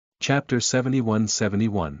Chapter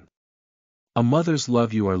 71-71. A Mother's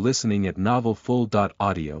Love. You are listening at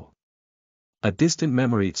novelfull.audio. A distant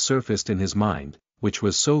memory surfaced in his mind, which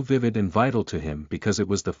was so vivid and vital to him because it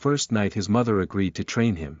was the first night his mother agreed to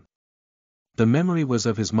train him. The memory was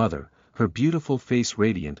of his mother, her beautiful face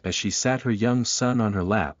radiant as she sat her young son on her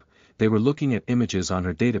lap. They were looking at images on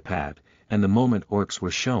her datapad, and the moment orcs were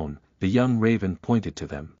shown, the young raven pointed to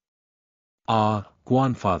them. "Ah,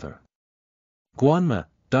 Grandfather. Guanma."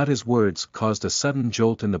 His words caused a sudden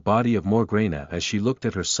jolt in the body of Morgrana as she looked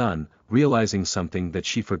at her son, realizing something that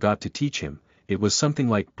she forgot to teach him. It was something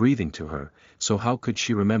like breathing to her, so how could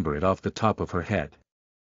she remember it off the top of her head?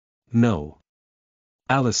 "No.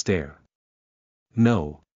 Alistair.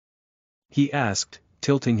 No?" he asked,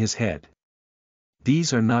 tilting his head.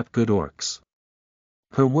 "These are not good orcs."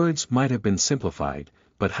 Her words might have been simplified,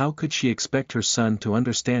 but how could she expect her son to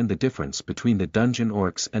understand the difference between the dungeon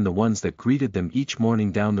orcs and the ones that greeted them each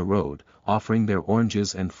morning down the road, offering their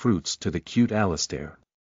oranges and fruits to the cute Alistair?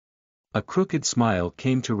 A crooked smile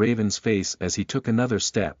came to Raven's face as he took another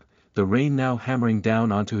step, the rain now hammering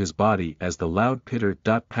down onto his body as the loud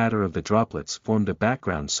pitter-patter of the droplets formed a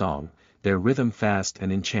background song, their rhythm fast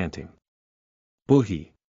and enchanting.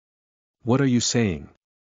 "Boogie. What are you saying?"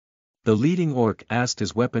 The leading orc asked,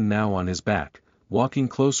 his weapon now on his back, walking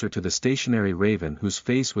closer to the stationary raven whose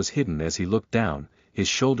face was hidden as he looked down, his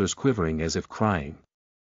shoulders quivering as if crying.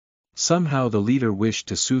 Somehow the leader wished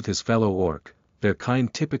to soothe his fellow orc, their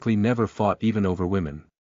kind typically never fought even over women.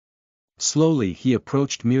 Slowly he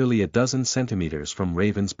approached merely a dozen centimeters from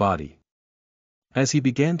Raven's body. As he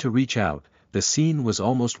began to reach out, the scene was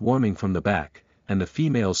almost warming from the back, and the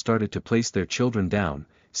females started to place their children down,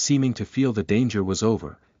 seeming to feel the danger was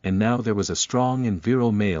over, and now there was a strong and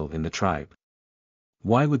virile male in the tribe.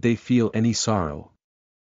 Why would they feel any sorrow?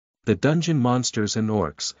 The dungeon monsters and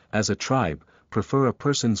orcs, as a tribe, prefer a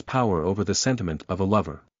person's power over the sentiment of a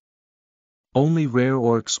lover. Only rare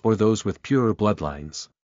orcs or those with purer bloodlines.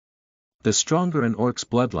 The stronger an orc's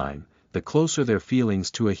bloodline, the closer their feelings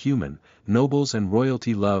to a human. Nobles and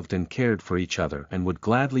royalty loved and cared for each other and would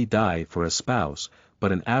gladly die for a spouse,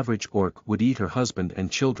 but an average orc would eat her husband and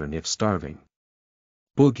children if starving.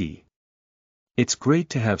 "Boogie. It's great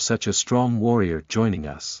to have such a strong warrior joining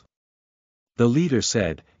us," the leader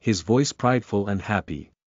said, his voice prideful and happy.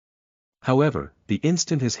 However, the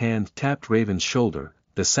instant his hand tapped Raven's shoulder,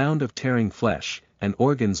 the sound of tearing flesh, and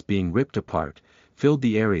organs being ripped apart, filled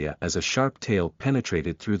the area as a sharp tail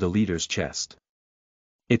penetrated through the leader's chest.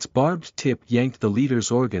 Its barbed tip yanked the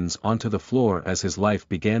leader's organs onto the floor as his life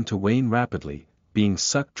began to wane rapidly, being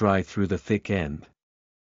sucked dry through the thick end.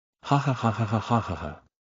 "Ha ha ha ha ha ha ha ha.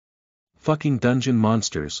 Fucking dungeon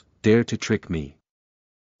monsters, dare to trick me."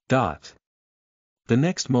 The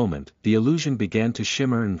next moment, the illusion began to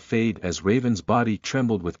shimmer and fade as Raven's body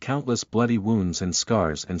trembled with countless bloody wounds and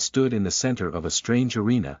scars and stood in the center of a strange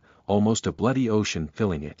arena, almost a bloody ocean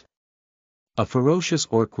filling it. A ferocious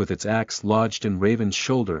orc with its axe lodged in Raven's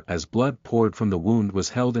shoulder as blood poured from the wound was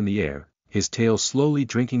held in the air, his tail slowly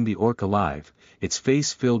drinking the orc alive, its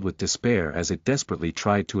face filled with despair as it desperately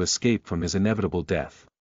tried to escape from his inevitable death.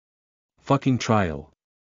 "Fucking trial.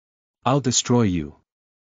 I'll destroy you.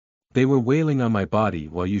 They were wailing on my body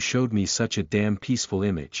while you showed me such a damn peaceful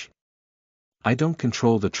image. I don't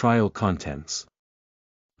control the trial contents.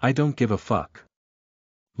 I don't give a fuck.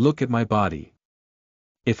 Look at my body.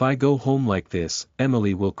 If I go home like this,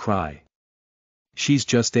 Emily will cry. She's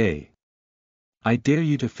just a. I dare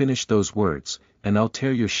you to finish those words, and I'll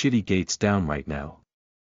tear your shitty gates down right now.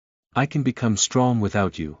 I can become strong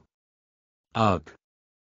without you. Ugh.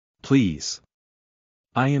 Please.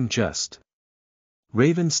 I am just."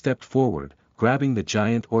 Raven stepped forward, grabbing the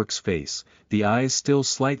giant orc's face, the eyes still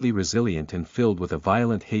slightly resilient and filled with a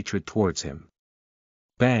violent hatred towards him.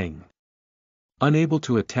 Bang! Unable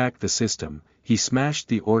to attack the system, he smashed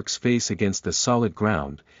the orc's face against the solid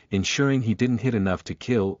ground, ensuring he didn't hit enough to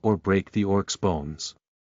kill or break the orc's bones.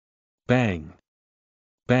 Bang!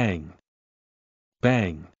 Bang!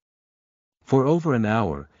 Bang! For over an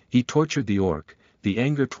hour, he tortured the orc, the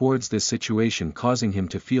anger towards this situation causing him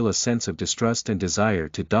to feel a sense of distrust and desire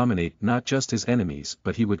to dominate not just his enemies,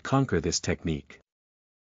 but he would conquer this technique.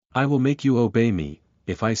 "I will make you obey me.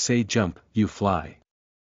 If I say jump, you fly.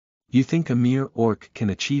 You think a mere orc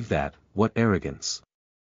can achieve that? What arrogance."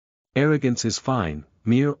 "Arrogance is fine,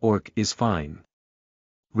 mere orc is fine."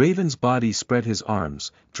 Raven's body spread his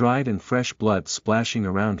arms, dried and fresh blood splashing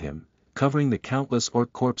around him, covering the countless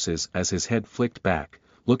orc corpses as his head flicked back,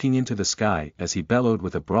 looking into the sky as he bellowed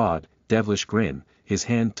with a broad, devilish grin, his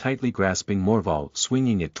hand tightly grasping Morval,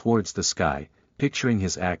 swinging it towards the sky, picturing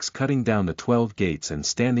his axe cutting down the 12 gates and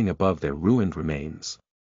standing above their ruined remains.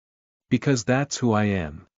 Because that's who I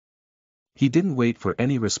am. He didn't wait for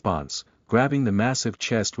any response, grabbing the massive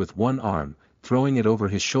chest with one arm, throwing it over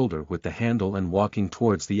his shoulder with the handle and walking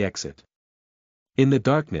towards the exit. In the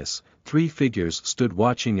darkness, 3 figures stood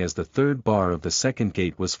watching as the third bar of the second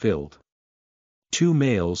gate was filled. 2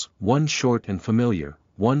 males, one short and familiar,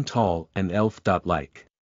 one tall and elf-like.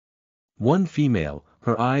 1 female,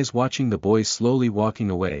 her eyes watching the boy slowly walking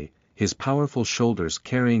away, his powerful shoulders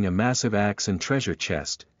carrying a massive axe and treasure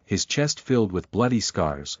chest, his chest filled with bloody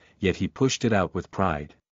scars, yet he pushed it out with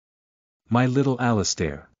pride. My little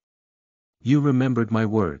Alistair. You remembered my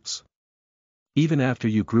words. Even after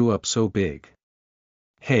you grew up so big.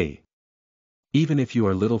 Hey. Even if you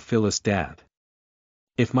are little Phyllis' dad.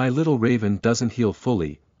 If my little Raven doesn't heal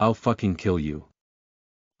fully, I'll fucking kill you.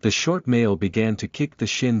 The short male began to kick the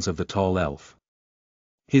shins of the tall elf.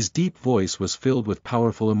 His deep voice was filled with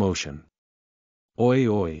powerful emotion. Oi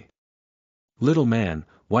oi. Little man,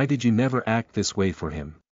 why did you never act this way for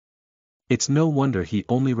him? It's no wonder he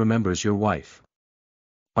only remembers your wife.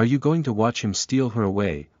 Are you going to watch him steal her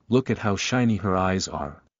away? Look at how shiny her eyes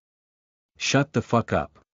are. Shut the fuck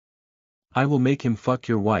up. I will make him fuck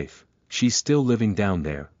your wife, she's still living down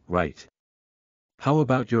there, right? How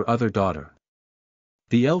about your other daughter?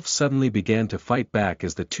 The elf suddenly began to fight back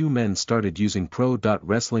as the 2 men started using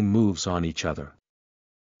pro-wrestling moves on each other.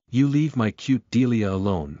 You leave my cute Delia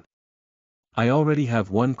alone. I already have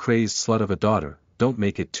 1 crazed slut of a daughter, don't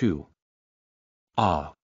make it 2.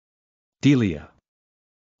 Ah. Delia.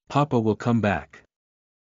 Papa will come back.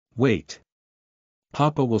 Wait.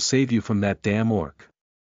 Papa will save you from that damn orc.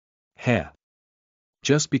 Heh.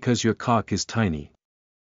 Just because your cock is tiny.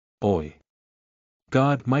 Oi.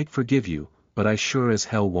 God might forgive you, but I sure as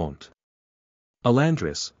hell won't.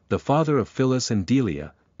 Alandris, the father of Phyllis and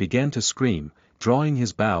Delia, began to scream, drawing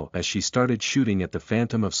his bow as she started shooting at the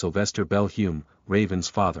phantom of Sylvester Belhume, Raven's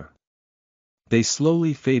father. They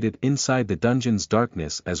slowly faded inside the dungeon's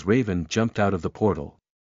darkness as Raven jumped out of the portal.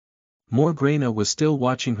 Morgana was still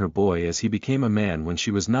watching her boy as he became a man when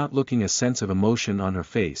she was not looking, a sense of emotion on her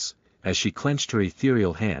face, as she clenched her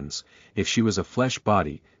ethereal hands. If she was a flesh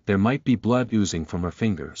body, there might be blood oozing from her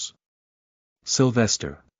fingers.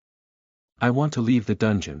 Sylvester. I want to leave the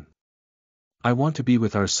dungeon. I want to be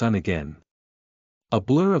with our son again. A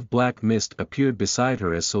blur of black mist appeared beside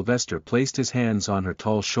her as Sylvester placed his hands on her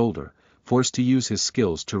tall shoulder, forced to use his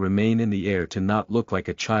skills to remain in the air to not look like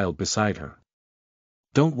a child beside her.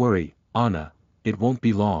 Don't worry, Anna, it won't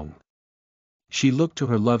be long. She looked to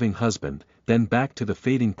her loving husband, then back to the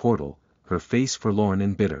fading portal, her face forlorn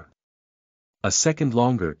and bitter. A second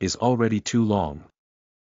longer is already too long.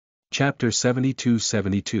 Chapter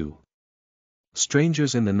 72-72.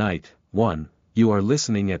 Strangers in the Night, 1, you are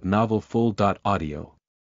listening at novelfull.audio.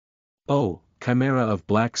 Oh, Chimera of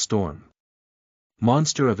Black Storm.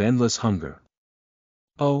 Monster of Endless Hunger.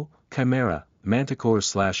 Oh, Chimera,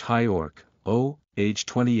 Manticore/High Orc, oh, age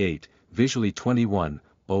 28, visually 21,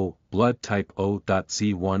 oh, blood type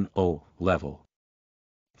O.Z10, level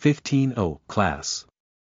 15 class.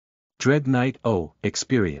 Dread Knight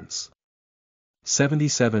experience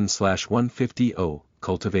 77/150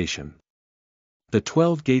 cultivation. The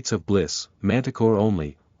 12 Gates of Bliss, Manticore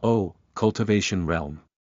only, cultivation realm.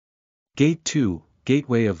 Gate 2,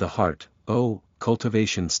 Gateway of the Heart,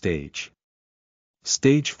 cultivation stage.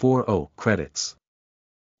 Stage 4 credits.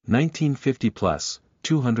 1950 plus,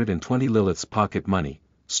 220 Lilith's pocket money,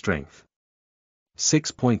 strength.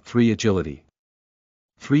 6.3 agility.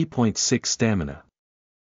 3.6 stamina.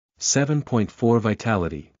 7.4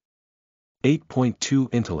 vitality. 8.2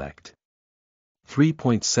 intellect.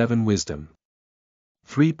 3.7 wisdom.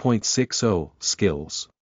 3.60 skills.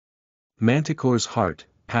 Manticore's Heart,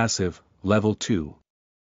 passive, level 2.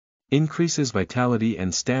 Increases vitality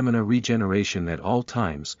and stamina regeneration at all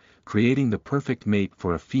times, creating the perfect mate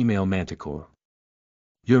for a female manticore.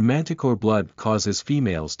 Your manticore blood causes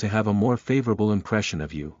females to have a more favorable impression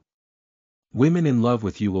of you. Women in love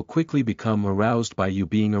with you will quickly become aroused by you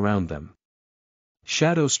being around them.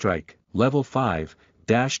 Shadow Strike, level 5,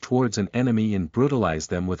 dash towards an enemy and brutalize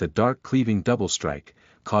them with a dark cleaving double strike,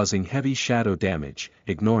 causing heavy shadow damage,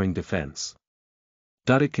 ignoring defense.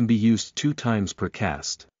 It can be used 2 times per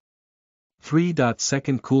cast. 3.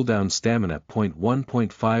 Second cooldown stamina.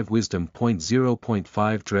 1.5 wisdom.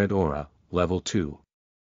 0.5 dread aura, level 2.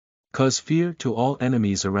 Cause fear to all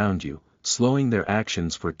enemies around you, slowing their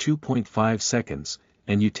actions for 2.5 seconds,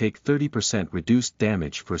 and you take 30% reduced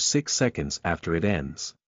damage for 6 seconds after it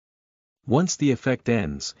ends. Once the effect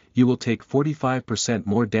ends, you will take 45%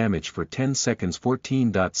 more damage for 10 seconds.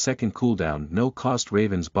 14. Second cooldown. No cost.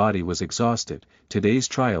 Raven's body was exhausted. Today's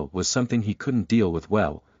trial was something he couldn't deal with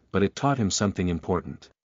well, but it taught him something important.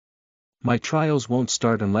 My trials won't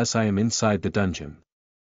start unless I am inside the dungeon.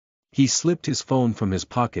 He slipped his phone from his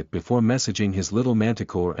pocket before messaging his little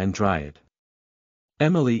manticore and dryad.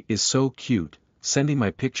 Emily is so cute, sending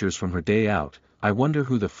my pictures from her day out. I wonder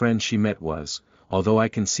who the friend she met was. Although I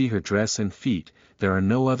can see her dress and feet, there are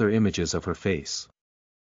no other images of her face.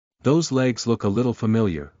 Those legs look a little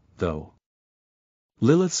familiar, though.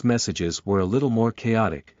 Lilith's messages were a little more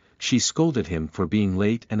chaotic. She scolded him for being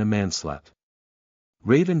late and a manslut.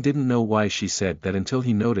 Raven didn't know why she said that until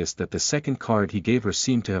he noticed that the second card he gave her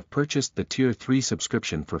seemed to have purchased the Tier 3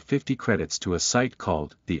 subscription for 50 credits to a site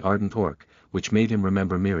called The Ardent Orc, which made him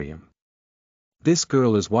remember Miriam. This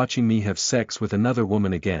girl is watching me have sex with another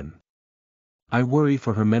woman again. I worry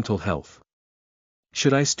for her mental health.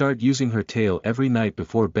 Should I start using her tail every night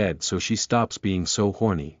before bed so she stops being so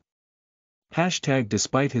horny?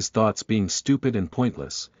 Despite his thoughts being stupid and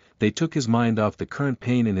pointless, they took his mind off the current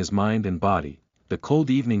pain in his mind and body. The cold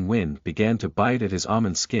evening wind began to bite at his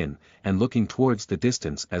almond skin, and looking towards the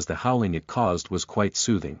distance as the howling it caused was quite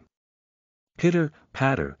soothing. Pitter,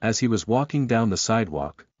 patter, as he was walking down the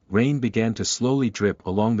sidewalk, rain began to slowly drip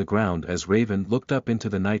along the ground as Raven looked up into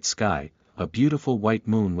the night sky, a beautiful white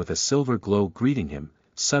moon with a silver glow greeting him.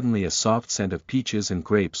 Suddenly a soft scent of peaches and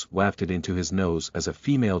grapes wafted into his nose as a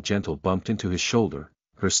female gentle bumped into his shoulder.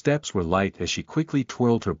 Her steps were light as she quickly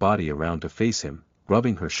twirled her body around to face him,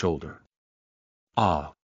 rubbing her shoulder.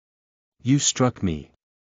 Ah! You struck me.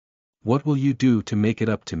 What will you do to make it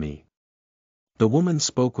up to me? The woman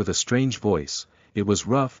spoke with a strange voice. It was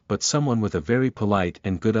rough but someone with a very polite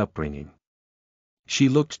and good upbringing. She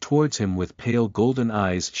looked towards him with pale golden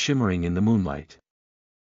eyes shimmering in the moonlight.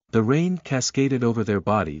 The rain cascaded over their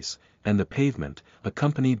bodies, and the pavement,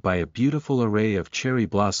 accompanied by a beautiful array of cherry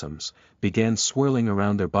blossoms, began swirling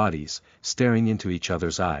around their bodies, staring into each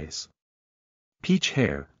other's eyes. Peach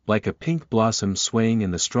hair, like a pink blossom swaying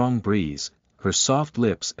in the strong breeze, her soft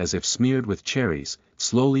lips as if smeared with cherries,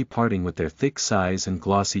 slowly parting with their thick size and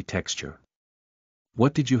glossy texture.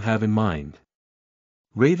 What did you have in mind?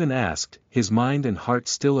 Raven asked, his mind and heart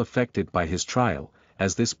still affected by his trial,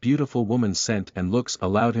 as this beautiful woman's scent and looks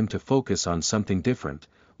allowed him to focus on something different,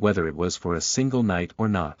 whether it was for a single night or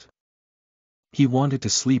not. He wanted to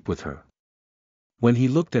sleep with her. When he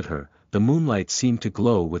looked at her, the moonlight seemed to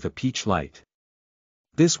glow with a peach light.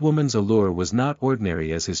 This woman's allure was not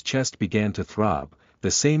ordinary as his chest began to throb,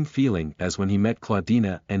 the same feeling as when he met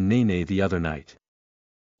Claudina and Nene the other night.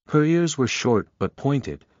 Her ears were short but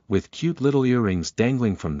pointed, with cute little earrings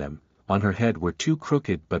dangling from them. On her head were two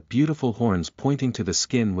crooked but beautiful horns pointing to the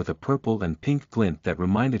skin with a purple and pink glint that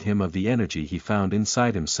reminded him of the energy he found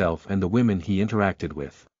inside himself and the women he interacted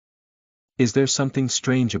with. Is there something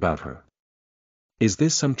strange about her? Is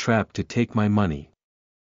this some trap to take my money?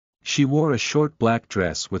 She wore a short black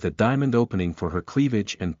dress with a diamond opening for her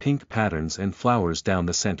cleavage and pink patterns and flowers down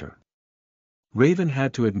the center. Raven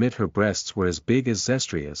had to admit her breasts were as big as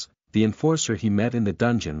Zestria's, the enforcer he met in the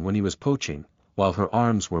dungeon when he was poaching, while her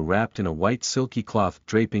arms were wrapped in a white silky cloth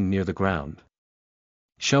draping near the ground.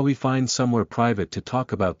 Shall we find somewhere private to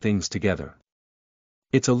talk about things together?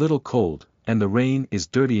 It's a little cold, and the rain is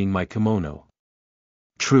dirtying my kimono.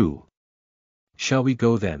 True. Shall we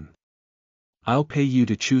go then? I'll pay you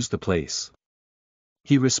to choose the place.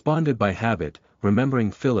 He responded by habit,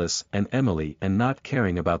 remembering Phyllis and Emily and not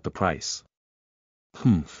caring about the price.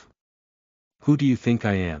 Humph. Who do you think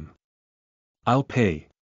I am? I'll pay.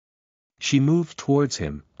 She moved towards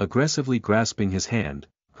him, aggressively grasping his hand,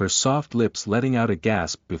 her soft lips letting out a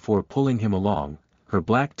gasp before pulling him along, her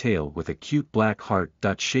black tail with a cute black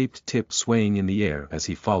heart-shaped tip swaying in the air as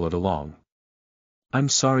he followed along. I'm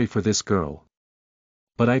sorry for this girl.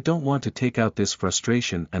 But I don't want to take out this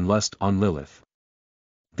frustration and lust on Lilith.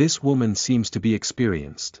 This woman seems to be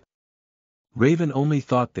experienced. Raven only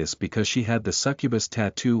thought this because she had the succubus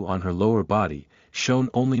tattoo on her lower body, shown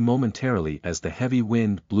only momentarily as the heavy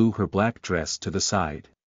wind blew her black dress to the side.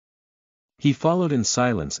 He followed in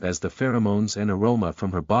silence as the pheromones and aroma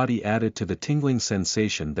from her body added to the tingling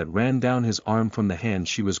sensation that ran down his arm from the hand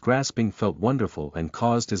she was grasping felt wonderful and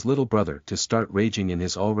caused his little brother to start raging in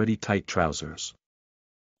his already tight trousers.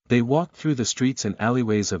 They walked through the streets and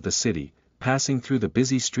alleyways of the city, passing through the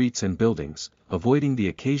busy streets and buildings, avoiding the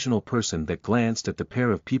occasional person that glanced at the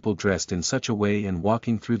pair of people dressed in such a way and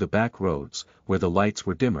walking through the back roads, where the lights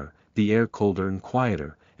were dimmer, the air colder and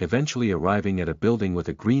quieter, eventually arriving at a building with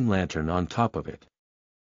a green lantern on top of it.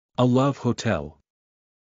 A love hotel.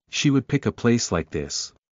 She would pick a place like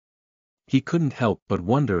this. He couldn't help but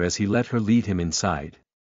wonder as he let her lead him inside.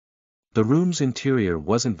 The room's interior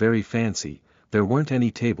wasn't very fancy. There weren't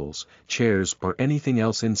any tables, chairs or anything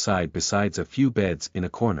else inside besides a few beds in a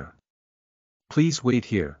corner. Please wait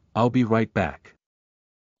here, I'll be right back,"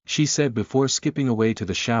 she said before skipping away to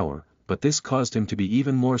the shower, but this caused him to be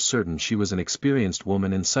even more certain she was an experienced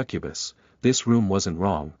woman in succubus. This room wasn't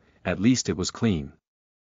wrong, at least it was clean.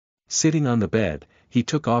 Sitting on the bed, he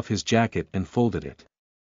took off his jacket and folded it.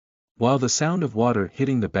 While the sound of water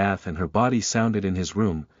hitting the bath and her body sounded in his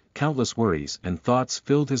room, countless worries and thoughts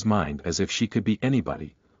filled his mind as if she could be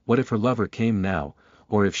anybody. What if her lover came now,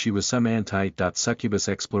 or if she was some anti-succubus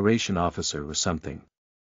exploration officer or something?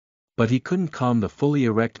 But he couldn't calm the fully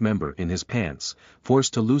erect member in his pants,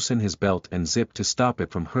 forced to loosen his belt and zip to stop it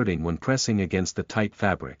from hurting when pressing against the tight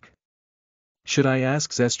fabric. Should I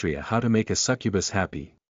ask Zestria how to make a succubus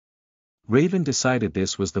happy? Raven decided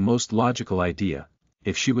this was the most logical idea.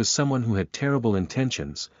 If she was someone who had terrible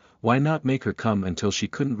intentions, why not make her come until she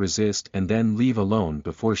couldn't resist and then leave alone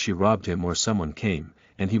before she robbed him or someone came,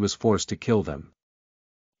 and he was forced to kill them?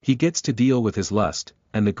 He gets to deal with his lust,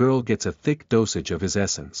 and the girl gets a thick dosage of his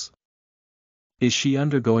essence. Is she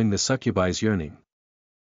undergoing the succubi's yearning?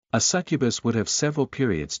 A succubus would have several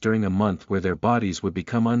periods during a month where their bodies would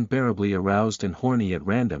become unbearably aroused and horny at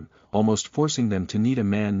random, almost forcing them to need a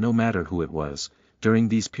man no matter who it was. During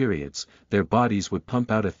these periods, their bodies would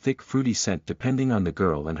pump out a thick fruity scent depending on the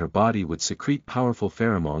girl, and her body would secrete powerful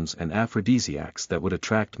pheromones and aphrodisiacs that would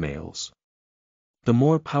attract males. The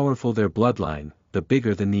more powerful their bloodline, the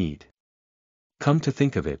bigger the need. Come to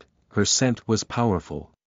think of it, her scent was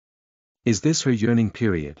powerful. Is this her yearning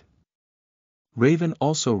period? Raven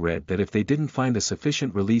also read that if they didn't find a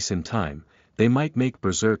sufficient release in time, they might make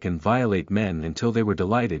berserk and violate men until they were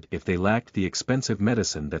delighted if they lacked the expensive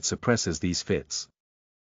medicine that suppresses these fits.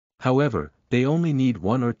 However, they only need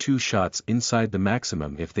 1 or 2 shots inside the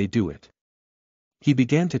maximum if they do it. He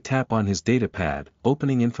began to tap on his datapad,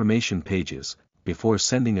 opening information pages, before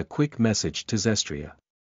sending a quick message to Zestria.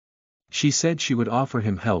 She said she would offer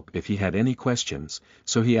him help if he had any questions,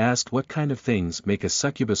 so he asked what kind of things make a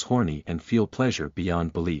succubus horny and feel pleasure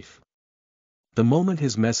beyond belief. The moment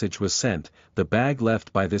his message was sent, the bag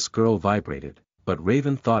left by this girl vibrated, but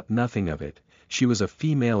Raven thought nothing of it. She was a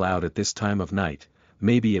female out at this time of night,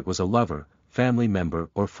 maybe it was a lover, family member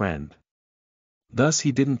or friend. Thus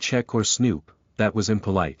he didn't check or snoop, that was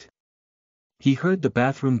impolite. He heard the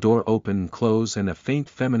bathroom door open and close and a faint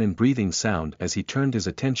feminine breathing sound as he turned his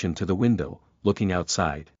attention to the window, looking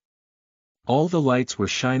outside. All the lights were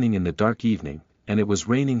shining in the dark evening, and it was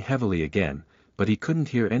raining heavily again, but he couldn't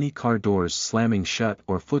hear any car doors slamming shut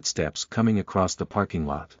or footsteps coming across the parking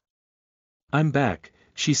lot. "I'm back,"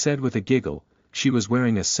 she said with a giggle. She was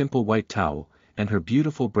wearing a simple white towel, and her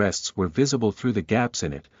beautiful breasts were visible through the gaps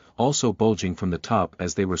in it, also bulging from the top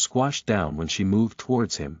as they were squashed down when she moved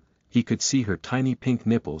towards him. He could see her tiny pink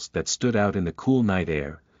nipples that stood out in the cool night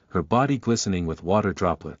air, her body glistening with water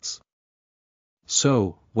droplets.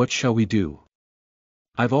 "So, what shall we do?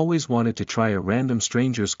 I've always wanted to try a random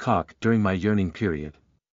stranger's cock during my yearning period,"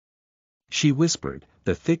 she whispered,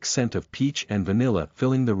 the thick scent of peach and vanilla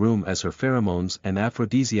filling the room as her pheromones and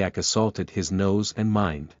aphrodisiac assaulted his nose and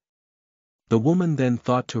mind. The woman then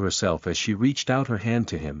thought to herself as she reached out her hand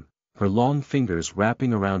to him, her long fingers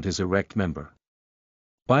wrapping around his erect member.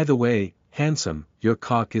 "By the way, handsome, your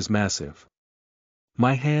cock is massive.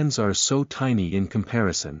 My hands are so tiny in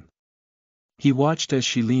comparison." He watched as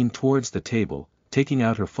she leaned towards the table, taking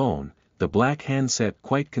out her phone, the black handset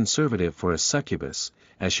quite conservative for a succubus,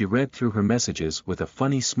 as she read through her messages with a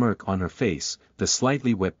funny smirk on her face, the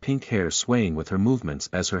slightly wet pink hair swaying with her movements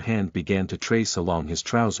as her hand began to trace along his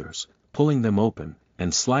trousers, pulling them open,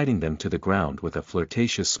 and sliding them to the ground with a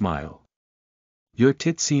flirtatious smile. "Your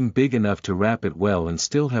tits seem big enough to wrap it well and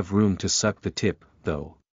still have room to suck the tip,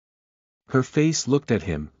 though." Her face looked at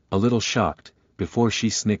him, a little shocked, before she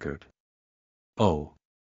snickered. "Oh.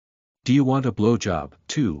 Do you want a blowjob,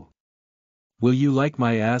 too? Will you like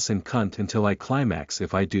my ass and cunt until I climax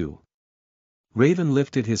if I do?" Raven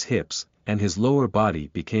lifted his hips, and his lower body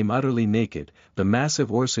became utterly naked, the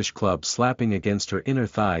massive Orsish club slapping against her inner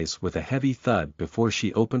thighs with a heavy thud before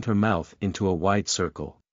she opened her mouth into a wide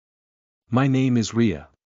circle. "My name is Rhea.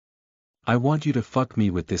 I want you to fuck me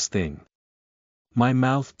with this thing. My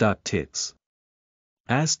mouth. Tits.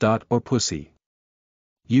 Ass. Or pussy.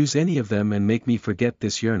 Use any of them and make me forget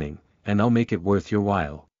this yearning, and I'll make it worth your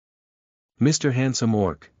while. Mr. Handsome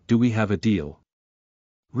Orc, do we have a deal?"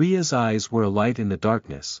 Rhea's eyes were alight in the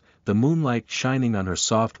darkness, the moonlight shining on her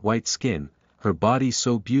soft white skin, her body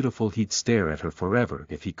so beautiful he'd stare at her forever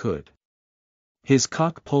if he could. His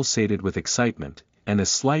cock pulsated with excitement, and a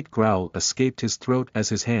slight growl escaped his throat as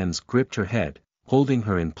his hands gripped her head, holding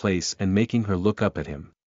her in place and making her look up at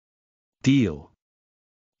him. "Deal,"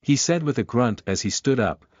 he said with a grunt as he stood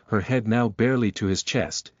up, her head now barely to his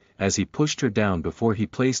chest, as he pushed her down before he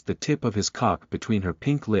placed the tip of his cock between her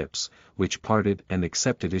pink lips, which parted and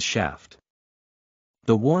accepted his shaft.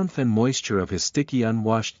 The warmth and moisture of his sticky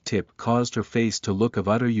unwashed tip caused her face to look of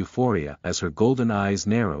utter euphoria as her golden eyes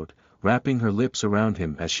narrowed, wrapping her lips around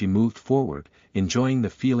him as she moved forward, enjoying the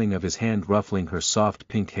feeling of his hand ruffling her soft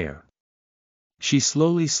pink hair. She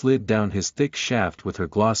slowly slid down his thick shaft with her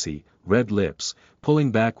glossy, red lips,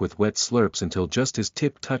 pulling back with wet slurps until just his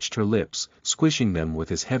tip touched her lips, squishing them with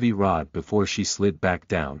his heavy rod before she slid back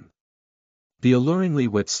down. The alluringly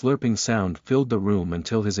wet slurping sound filled the room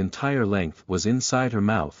until his entire length was inside her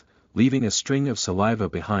mouth, leaving a string of saliva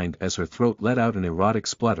behind as her throat let out an erotic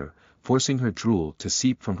splutter, forcing her drool to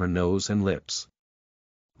seep from her nose and lips.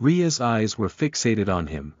 Rhea's eyes were fixated on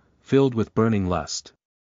him, filled with burning lust.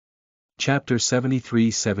 Chapter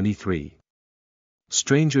 73-73.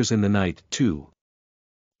 Strangers in the Night 2.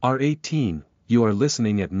 R18, you are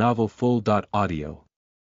listening at novelfull.audio.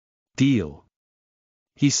 Deal.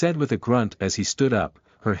 He said with a grunt as he stood up,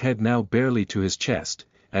 her head now barely to his chest,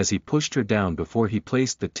 as he pushed her down before he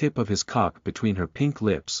placed the tip of his cock between her pink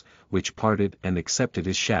lips, which parted and accepted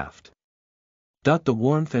his shaft. The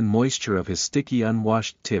warmth and moisture of his sticky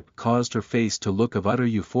unwashed tip caused her face to look of utter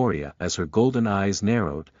euphoria as her golden eyes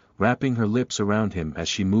narrowed, wrapping her lips around him as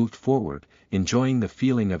she moved forward, enjoying the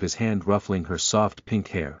feeling of his hand ruffling her soft pink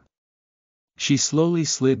hair. She slowly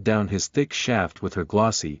slid down his thick shaft with her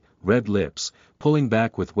glossy, red lips, pulling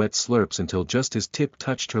back with wet slurps until just his tip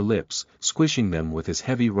touched her lips, squishing them with his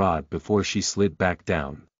heavy rod before she slid back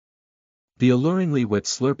down. The alluringly wet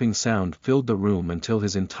slurping sound filled the room until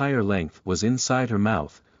his entire length was inside her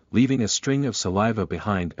mouth, leaving a string of saliva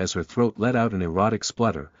behind as her throat let out an erotic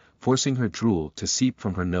splutter, forcing her drool to seep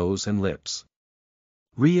from her nose and lips.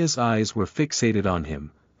 Rhea's eyes were fixated on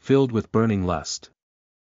him, filled with burning lust.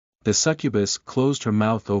 The succubus closed her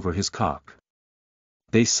mouth over his cock.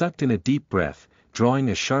 They sucked in a deep breath, drawing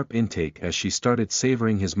a sharp intake as she started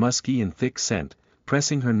savoring his musky and thick scent,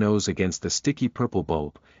 pressing her nose against the sticky purple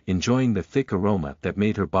bulb, enjoying the thick aroma that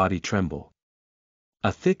made her body tremble.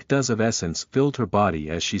 A thick dust of essence filled her body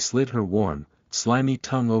as she slid her warm, slimy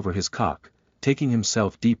tongue over his cock, taking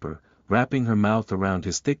himself deeper, wrapping her mouth around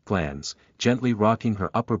his thick glands, gently rocking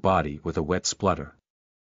her upper body with a wet splutter.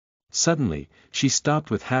 Suddenly, she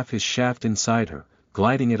stopped with half his shaft inside her,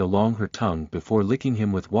 gliding it along her tongue before licking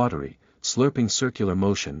him with watery, slurping circular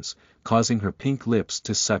motions, causing her pink lips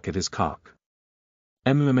to suck at his cock.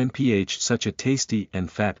 MMNPH, such a tasty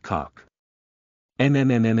and fat cock.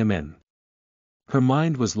 NNNNMN. Her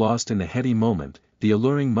mind was lost in the heady moment, the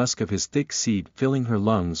alluring musk of his thick seed filling her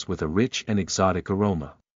lungs with a rich and exotic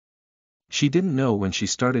aroma. She didn't know when she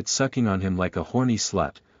started sucking on him like a horny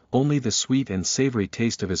slut, only the sweet and savory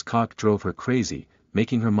taste of his cock drove her crazy,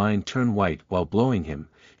 making her mind turn white while blowing him.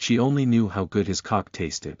 She only knew how good his cock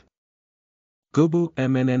tasted. Gubu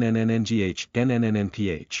MNNNNGH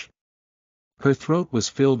NNNNPH. Her throat was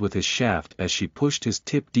filled with his shaft as she pushed his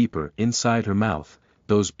tip deeper inside her mouth,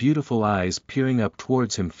 those beautiful eyes peering up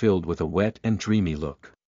towards him filled with a wet and dreamy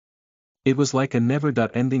look. It was like a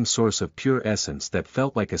never-ending source of pure essence that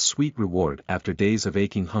felt like a sweet reward after days of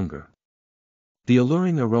aching hunger. The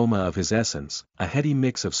alluring aroma of his essence, a heady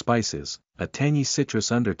mix of spices, a tangy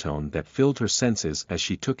citrus undertone that filled her senses as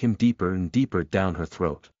she took him deeper and deeper down her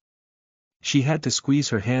throat. She had to squeeze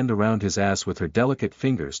her hand around his ass with her delicate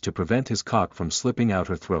fingers to prevent his cock from slipping out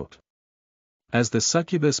her throat. As the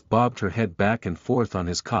succubus bobbed her head back and forth on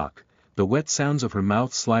his cock, the wet sounds of her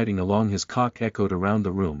mouth sliding along his cock echoed around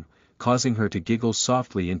the room, causing her to giggle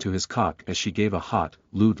softly into his cock as she gave a hot,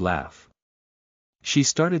 lewd laugh. She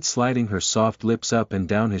started sliding her soft lips up and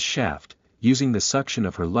down his shaft, using the suction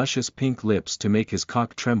of her luscious pink lips to make his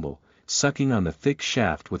cock tremble, sucking on the thick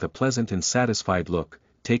shaft with a pleasant and satisfied look,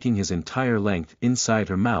 taking his entire length inside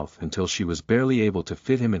her mouth until she was barely able to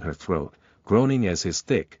fit him in her throat, groaning as his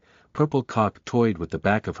thick, purple cock toyed with the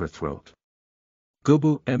back of her throat.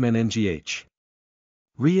 Gubu MNNGH.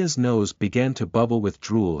 Rhea's nose began to bubble with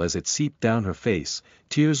drool as it seeped down her face,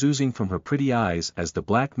 tears oozing from her pretty eyes as the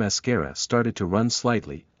black mascara started to run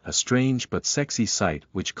slightly, a strange but sexy sight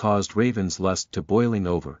which caused Raven's lust to boiling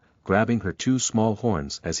over, grabbing her two small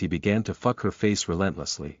horns as he began to fuck her face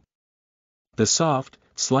relentlessly. The soft,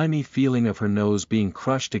 slimy feeling of her nose being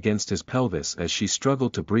crushed against his pelvis as she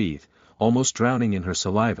struggled to breathe, almost drowning in her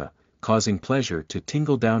saliva, causing pleasure to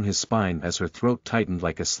tingle down his spine as her throat tightened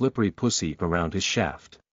like a slippery pussy around his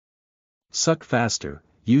shaft. Suck faster,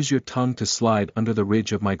 use your tongue to slide under the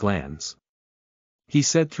ridge of my glands, he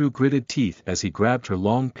said through gritted teeth as he grabbed her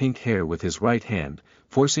long pink hair with his right hand,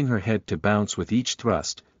 forcing her head to bounce with each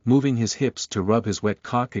thrust, moving his hips to rub his wet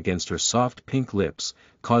cock against her soft pink lips,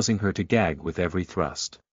 causing her to gag with every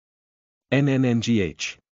thrust.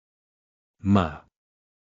 NNNGH. Ma.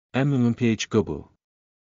 MMPH Gobu.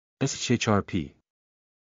 SHRP.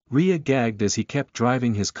 Rhea gagged as he kept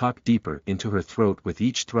driving his cock deeper into her throat with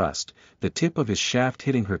each thrust, the tip of his shaft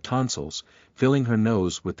hitting her tonsils, filling her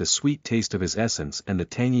nose with the sweet taste of his essence and the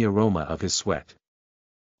tangy aroma of his sweat.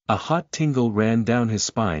 A hot tingle ran down his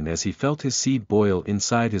spine as he felt his seed boil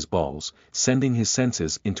inside his balls, sending his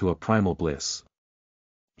senses into a primal bliss.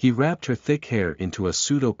 He wrapped her thick hair into a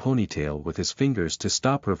pseudo-ponytail with his fingers to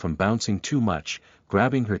stop her from bouncing too much,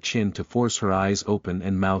 grabbing her chin to force her eyes open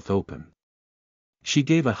and mouth open. She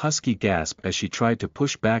gave a husky gasp as she tried to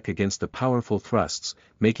push back against the powerful thrusts,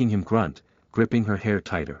 making him grunt, gripping her hair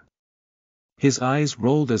tighter. His eyes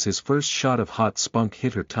rolled as his first shot of hot spunk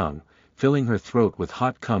hit her tongue, filling her throat with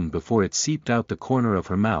hot cum before it seeped out the corner of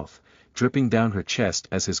her mouth, dripping down her chest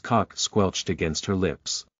as his cock squelched against her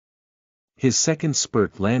lips. His second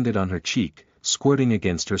spurt landed on her cheek, squirting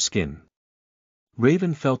against her skin.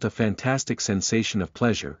 Raven felt a fantastic sensation of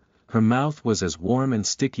pleasure. Her mouth was as warm and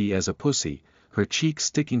sticky as a pussy, her cheeks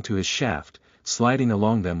sticking to his shaft, sliding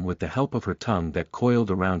along them with the help of her tongue that coiled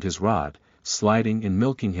around his rod, sliding and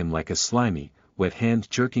milking him like a slimy, wet hand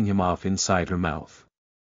jerking him off inside her mouth.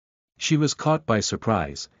 She was caught by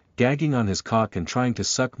surprise, gagging on his cock and trying to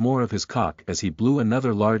suck more of his cock as he blew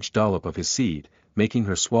another large dollop of his seed, making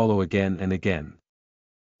her swallow again and again.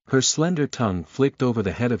 Her slender tongue flicked over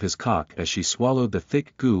the head of his cock as she swallowed the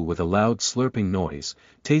thick goo with a loud slurping noise,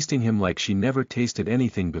 tasting him like she never tasted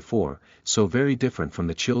anything before, so very different from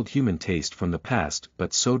the chilled human taste from the past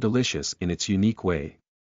but so delicious in its unique way.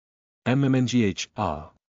 MMNGH, ah.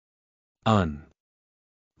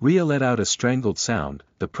 Rhea let out a strangled sound,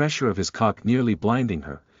 the pressure of his cock nearly blinding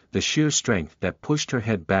her, the sheer strength that pushed her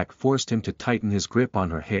head back forced him to tighten his grip on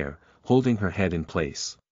her hair, holding her head in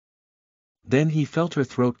place. Then he felt her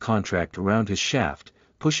throat contract around his shaft,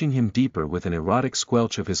 pushing him deeper with an erotic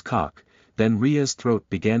squelch of his cock. Then Rhea's throat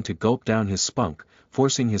began to gulp down his spunk,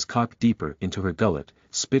 forcing his cock deeper into her gullet,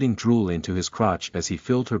 spitting drool into his crotch as he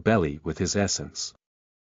filled her belly with his essence.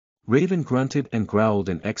 Raven grunted and growled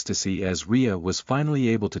in ecstasy as Rhea was finally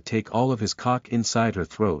able to take all of his cock inside her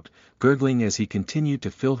throat, gurgling as he continued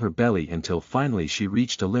to fill her belly until finally she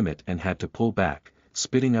reached a limit and had to pull back,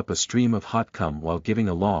 spitting up a stream of hot cum while giving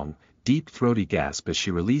a long, deep throaty gasp as she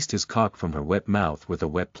released his cock from her wet mouth with a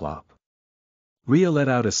wet plop. Rhea let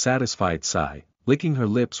out a satisfied sigh, licking her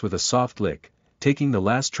lips with a soft lick, taking the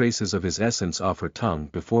last traces of his essence off her tongue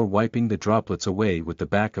before wiping the droplets away with the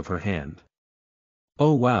back of her hand.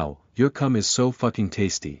 "Oh wow, your cum is so fucking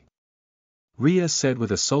tasty," Rhea said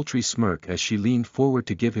with a sultry smirk as she leaned forward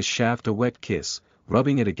to give his shaft a wet kiss,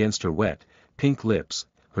 rubbing it against her wet, pink lips,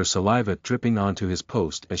 her saliva dripping onto his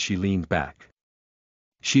post as she leaned back.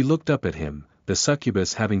 She looked up at him, the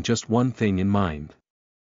succubus having just one thing in mind.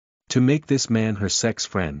 To make this man her sex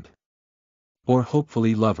friend. Or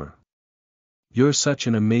hopefully lover. "You're such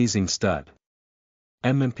an amazing stud.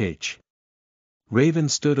 MMH. Raven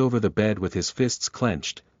stood over the bed with his fists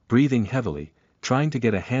clenched, breathing heavily, trying to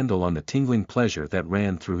get a handle on the tingling pleasure that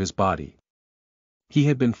ran through his body. He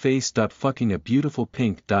had been fucking a beautiful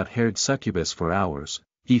pink-haired succubus for hours.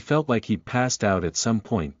 He felt like he'd passed out at some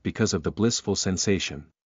point because of the blissful sensation.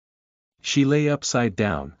 She lay upside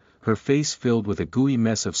down, her face filled with a gooey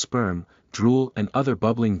mess of sperm, drool and other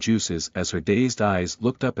bubbling juices as her dazed eyes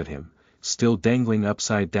looked up at him, still dangling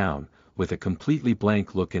upside down, with a completely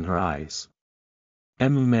blank look in her eyes.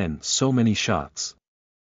 "Men, so many shots.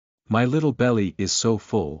 My little belly is so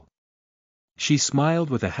full." She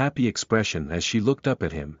smiled with a happy expression as she looked up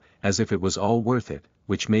at him, as if it was all worth it,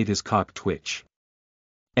 which made his cock twitch.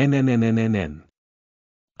 "NNNNNN.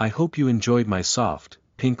 I hope you enjoyed my soft,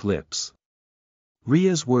 pink lips."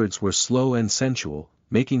 Rhea's words were slow and sensual,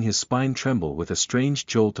 making his spine tremble with a strange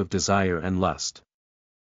jolt of desire and lust.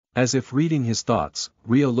 As if reading his thoughts,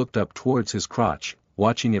 Rhea looked up towards his crotch,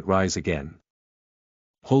 watching it rise again.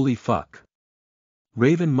 "Holy fuck."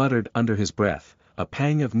 Raven muttered under his breath, a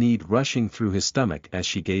pang of need rushing through his stomach as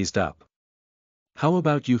she gazed up. "How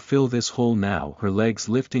about you fill this hole now?" Her legs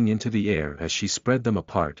lifting into the air as she spread them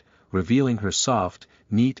apart, revealing her soft,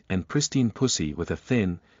 neat and pristine pussy with a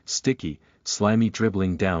thin, sticky, slimy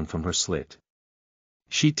dribbling down from her slit.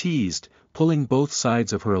 She teased, pulling both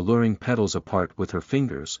sides of her alluring petals apart with her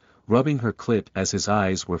fingers, rubbing her clit as his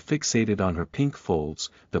eyes were fixated on her pink folds,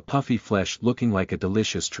 the puffy flesh looking like a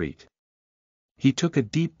delicious treat. He took a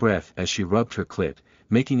deep breath as she rubbed her clit,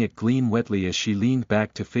 making it gleam wetly as she leaned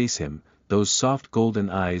back to face him, those soft golden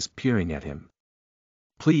eyes peering at him.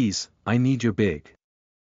 "Please, I need your big,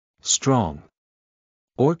 strong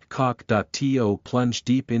orc cock. To plunge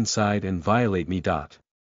deep inside and violate me.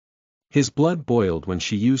 His blood boiled when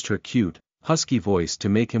she used her cute, husky voice to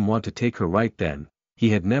make him want to take her right then. He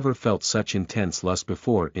had never felt such intense lust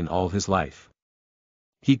before in all his life.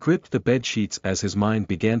 He gripped the bedsheets as his mind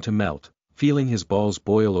began to melt, feeling his balls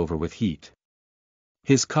boil over with heat.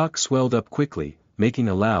 His cock swelled up quickly, making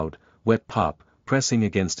a loud, wet pop, pressing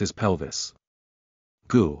against his pelvis.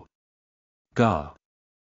 Goo. Gah.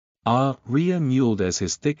 Ah, Rhea mewled as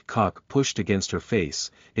his thick cock pushed against her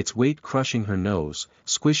face, its weight crushing her nose,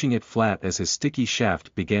 squishing it flat as his sticky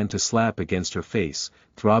shaft began to slap against her face,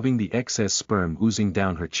 throbbing the excess sperm oozing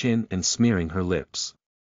down her chin and smearing her lips.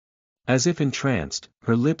 As if entranced,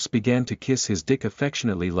 her lips began to kiss his dick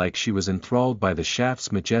affectionately like she was enthralled by the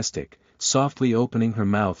shaft's majestic, softly opening her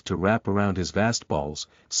mouth to wrap around his vast balls,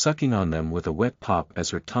 sucking on them with a wet pop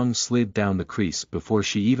as her tongue slid down the crease before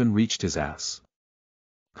she even reached his ass.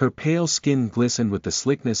 Her pale skin glistened with the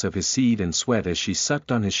slickness of his seed and sweat as she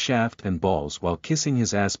sucked on his shaft and balls while kissing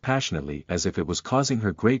his ass passionately as if it was causing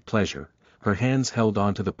her great pleasure. Her hands held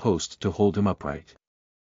onto the post to hold him upright.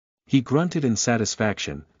 He grunted in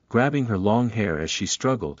satisfaction, grabbing her long hair as she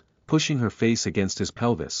struggled, pushing her face against his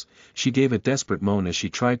pelvis. She gave a desperate moan as she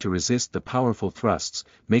tried to resist the powerful thrusts,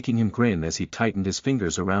 making him grin as he tightened his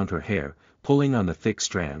fingers around her hair, pulling on the thick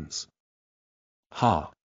strands.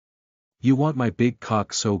 Ha! You want my big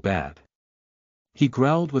cock so bad. He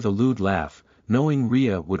growled with a lewd laugh, knowing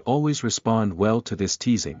Rhea would always respond well to this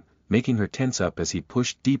teasing, making her tense up as he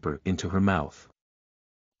pushed deeper into her mouth.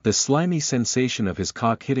 The slimy sensation of his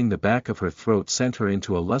cock hitting the back of her throat sent her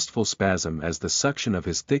into a lustful spasm as the suction of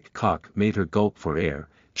his thick cock made her gulp for air,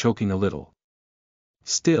 choking a little.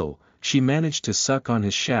 Still, she managed to suck on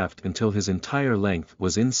his shaft until his entire length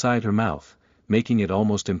was inside her mouth, making it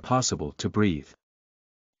almost impossible to breathe.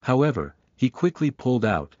 However, he quickly pulled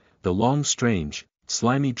out, the long strange,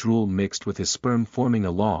 slimy drool mixed with his sperm forming a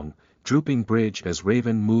long, drooping bridge as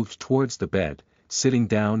Raven moved towards the bed, sitting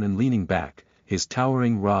down and leaning back, his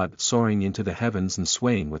towering rod soaring into the heavens and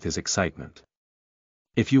swaying with his excitement.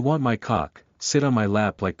 If you want my cock, sit on my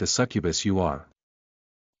lap like the succubus you are.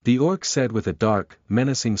 The orc said with a dark,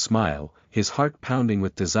 menacing smile, his heart pounding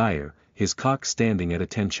with desire, his cock standing at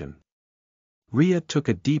attention. Rhea took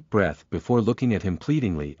a deep breath before looking at him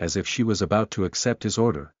pleadingly as if she was about to accept his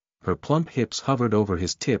order. Her plump hips hovered over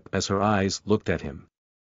his tip as her eyes looked at him.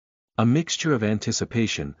 A mixture of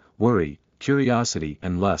anticipation, worry, curiosity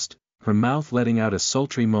and lust, her mouth letting out a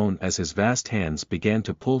sultry moan as his vast hands began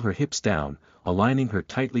to pull her hips down, aligning her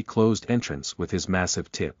tightly closed entrance with his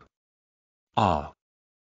massive tip. Ah!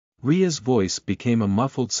 Rhea's voice became a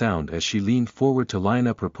muffled sound as she leaned forward to line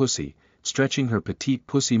up her pussy, stretching her petite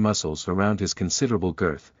pussy muscles around his considerable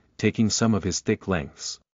girth, taking some of his thick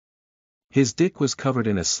lengths. His dick was covered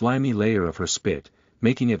in a slimy layer of her spit,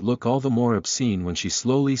 making it look all the more obscene when she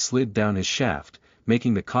slowly slid down his shaft,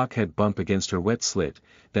 making the cockhead bump against her wet slit,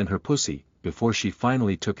 then her pussy, before she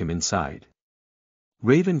finally took him inside.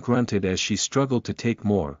 Raven grunted as she struggled to take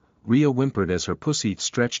more. Rhea whimpered as her pussy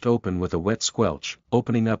stretched open with a wet squelch,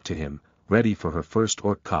 opening up to him, ready for her first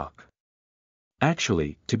orc cock.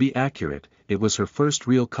 Actually, to be accurate, it was her first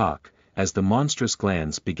real cock, as the monstrous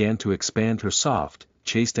glands began to expand her soft,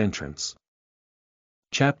 chaste entrance.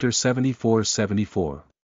 Chapter 74-74.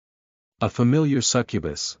 A Familiar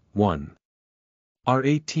Succubus, 1.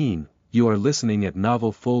 R18, you are listening at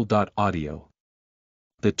novelfull.audio.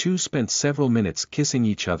 The two spent several minutes kissing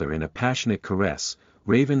each other in a passionate caress,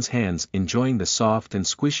 Raven's hands enjoying the soft and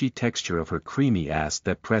squishy texture of her creamy ass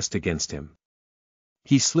that pressed against him.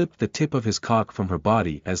 He slipped the tip of his cock from her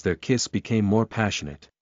body as their kiss became more passionate.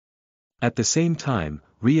 At the same time,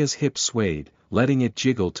 Rhea's hips swayed, letting it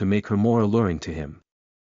jiggle to make her more alluring to him.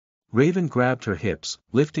 Raven grabbed her hips,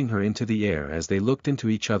 lifting her into the air as they looked into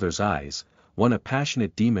each other's eyes, one a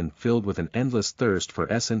passionate demon filled with an endless thirst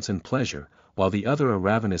for essence and pleasure, while the other a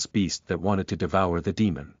ravenous beast that wanted to devour the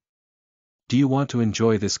demon. Do you want to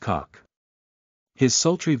enjoy this cock? His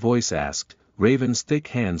sultry voice asked, Raven's thick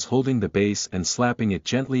hands holding the base and slapping it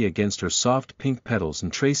gently against her soft pink petals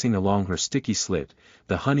and tracing along her sticky slit,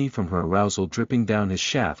 the honey from her arousal dripping down his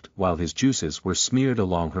shaft while his juices were smeared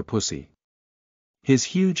along her pussy. His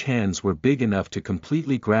huge hands were big enough to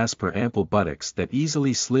completely grasp her ample buttocks that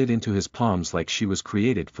easily slid into his palms like she was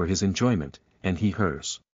created for his enjoyment, and he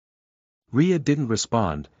hers. Rhea didn't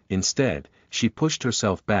respond. Instead, she pushed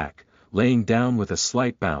herself back, laying down with a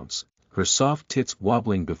slight bounce, her soft tits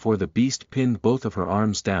wobbling before the beast pinned both of her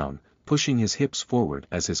arms down, pushing his hips forward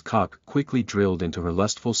as his cock quickly drilled into her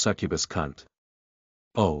lustful succubus cunt.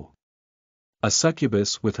 Oh! A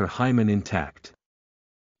succubus with her hymen intact.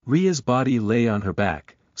 Rhea's body lay on her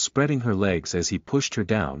back, spreading her legs as he pushed her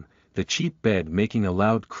down, the cheap bed making a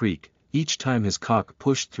loud creak, each time his cock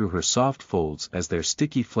pushed through her soft folds as their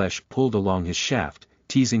sticky flesh pulled along his shaft,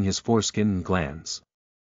 teasing his foreskin and glands.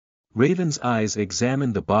 Raven's eyes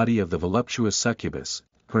examined the body of the voluptuous succubus,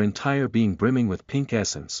 her entire being brimming with pink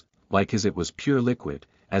essence, like as it was pure liquid,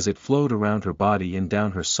 as it flowed around her body and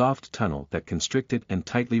down her soft tunnel that constricted and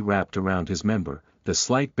tightly wrapped around his member, the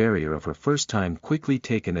slight barrier of her first time quickly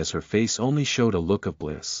taken as her face only showed a look of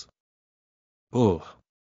bliss. Ugh!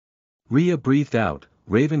 Rhea breathed out,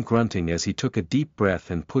 Raven grunting as he took a deep breath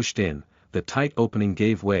and pushed in, the tight opening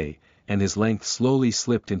gave way, and his length slowly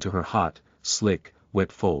slipped into her hot, slick,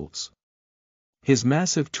 wet folds. His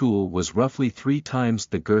massive tool was roughly 3 times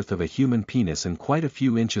the girth of a human penis and quite a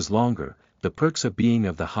few inches longer, the perks of being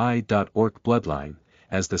of the high-orc bloodline,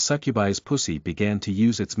 as the succubi's pussy began to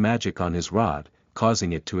use its magic on his rod,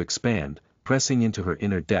 causing it to expand, pressing into her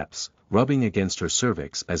inner depths, rubbing against her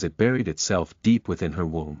cervix as it buried itself deep within her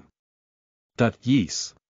womb.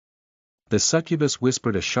 Yes. The succubus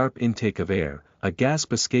whispered a sharp intake of air, a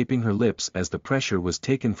gasp escaping her lips as the pressure was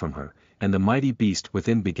taken from her, and the mighty beast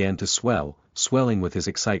within began to swelling with his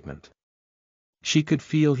excitement. She could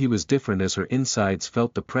feel he was different as her insides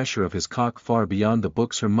felt the pressure of his cock far beyond the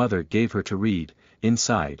books her mother gave her to read.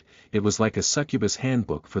 Inside, it was like a succubus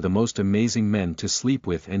handbook for the most amazing men to sleep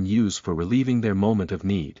with and use for relieving their moment of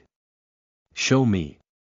need. Show me.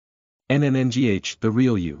 NNNGH the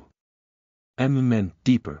real you.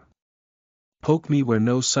 Deeper. Poke me where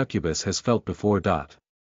no succubus has felt before.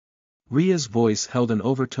 Rhea's voice held an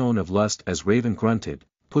overtone of lust as Raven grunted,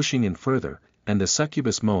 pushing in further, and the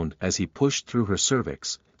succubus moaned as he pushed through her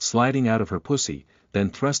cervix, sliding out of her pussy, then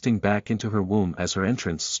thrusting back into her womb as her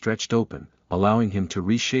entrance stretched open, allowing him to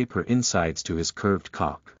reshape her insides to his curved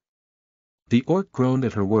cock. The orc groaned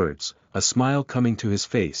at her words, a smile coming to his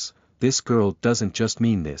face. This girl doesn't just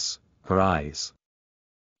mean this, her eyes.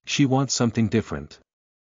 She wants something different.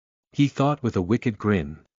 He thought with a wicked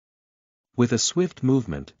grin. With a swift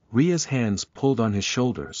movement, Rhea's hands pulled on his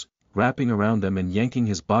shoulders, wrapping around them and yanking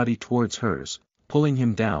his body towards hers, pulling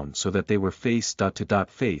him down so that they were face to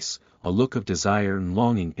face, a look of desire and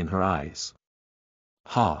longing in her eyes.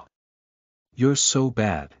 Ha! You're so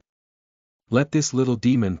bad. Let this little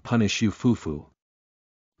demon punish you, Fufu.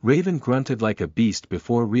 Raven grunted like a beast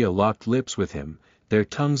before Rhea locked lips with him, their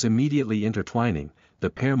tongues immediately intertwining, the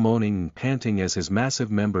pair moaning and panting as his massive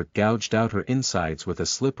member gouged out her insides with a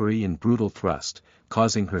slippery and brutal thrust,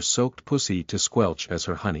 causing her soaked pussy to squelch as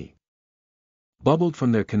her honey bubbled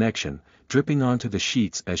from their connection, dripping onto the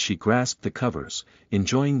sheets as she grasped the covers,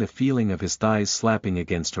 enjoying the feeling of his thighs slapping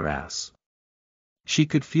against her ass. She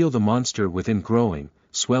could feel the monster within growing,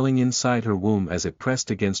 swelling inside her womb as it pressed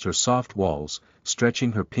against her soft walls,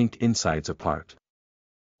 stretching her pink insides apart.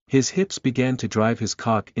 His hips began to drive his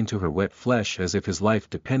cock into her wet flesh as if his life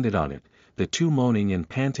depended on it, the two moaning and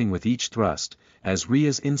panting with each thrust, as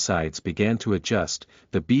Rhea's insides began to adjust,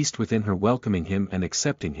 the beast within her welcoming him and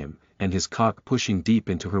accepting him, and his cock pushing deep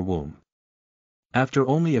into her womb. After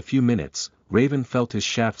only a few minutes, Raven felt his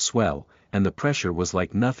shaft swell, and the pressure was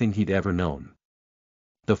like nothing he'd ever known.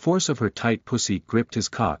 The force of her tight pussy gripped his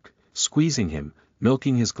cock, squeezing him,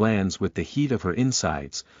 milking his glands with the heat of her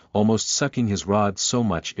insides, almost sucking his rod so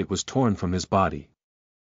much it was torn from his body.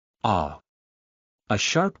 Ah! A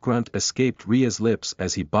sharp grunt escaped Rhea's lips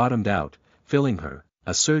as he bottomed out, filling her,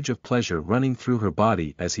 a surge of pleasure running through her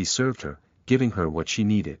body as he served her, giving her what she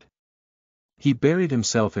needed. He buried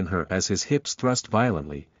himself in her as his hips thrust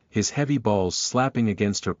violently, his heavy balls slapping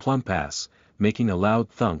against her plump ass, making a loud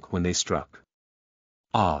thunk when they struck.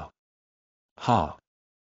 Ah! Ha!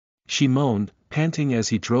 She moaned, panting as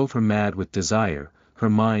he drove her mad with desire, her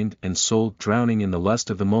mind and soul drowning in the lust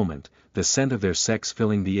of the moment, the scent of their sex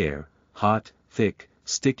filling the air, hot, thick,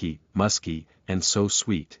 sticky, musky, and so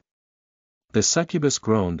sweet. The succubus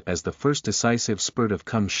groaned as the first decisive spurt of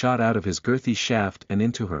cum shot out of his girthy shaft and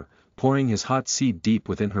into her, pouring his hot seed deep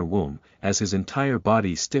within her womb, as his entire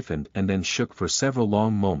body stiffened and then shook for several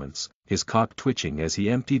long moments, his cock twitching as he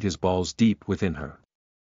emptied his balls deep within her.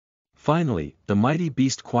 Finally, the mighty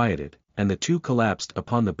beast quieted, and the two collapsed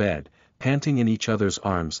upon the bed, panting in each other's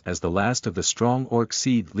arms as the last of the strong orc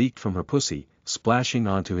seed leaked from her pussy, splashing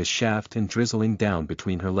onto his shaft and drizzling down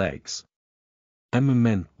between her legs.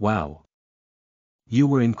 Wow! You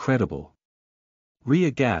were incredible.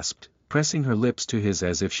 Rhea gasped, pressing her lips to his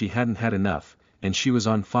as if she hadn't had enough, and she was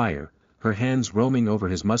on fire, her hands roaming over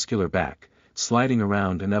his muscular back, sliding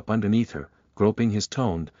around and up underneath her, groping his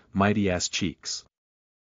toned, mighty-ass cheeks.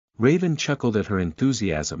 Raven chuckled at her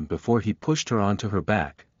enthusiasm before he pushed her onto her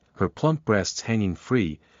back, her plump breasts hanging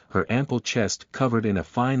free, her ample chest covered in a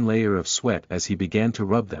fine layer of sweat as he began to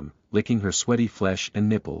rub them, licking her sweaty flesh and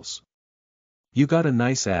nipples. You got a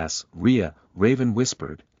nice ass, Rhea, Raven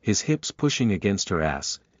whispered, his hips pushing against her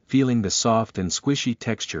ass, feeling the soft and squishy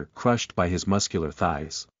texture crushed by his muscular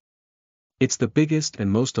thighs. It's the biggest and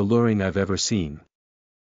most alluring I've ever seen.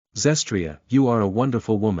 Zestria, you are a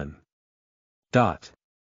wonderful woman.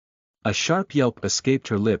 A sharp yelp escaped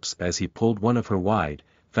her lips as he pulled one of her wide,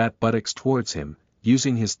 fat buttocks towards him,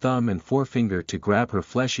 using his thumb and forefinger to grab her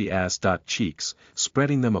fleshy ass. Cheeks,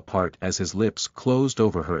 spreading them apart as his lips closed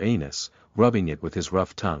over her anus, rubbing it with his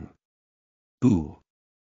rough tongue. Ooh.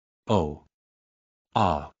 Oh.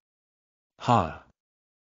 Ah. Ha.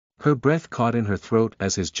 Her breath caught in her throat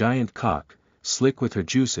as his giant cock, slick with her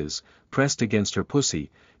juices, pressed against her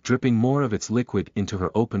pussy, dripping more of its liquid into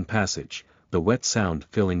her open passage, the wet sound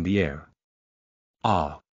filling the air.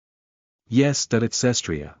 Ah. Yes, stuttered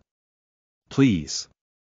Zestria. Please.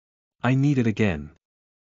 I need it again.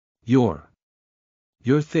 Your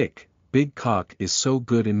thick, big cock is so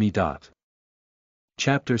good in me.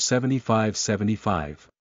 Chapter 75-75.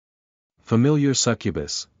 Familiar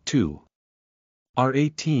Succubus, 2.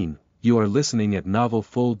 R18, you are listening at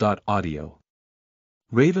novelfull.audio.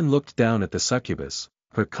 Raven looked down at the succubus,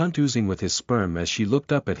 her cunt oozing with his sperm as she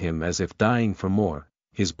looked up at him as if dying for more,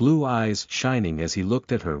 his blue eyes shining as he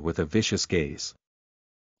looked at her with a vicious gaze.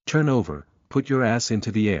 Turn over, put your ass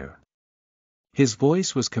into the air. His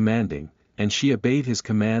voice was commanding, and she obeyed his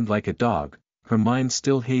command like a dog, her mind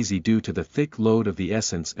still hazy due to the thick load of the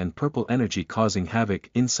essence and purple energy causing havoc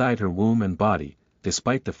inside her womb and body.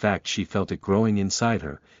 Despite the fact she felt it growing inside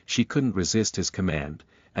her, she couldn't resist his command,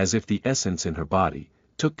 as if the essence in her body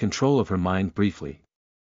took control of her mind briefly.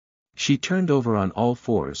 She turned over on all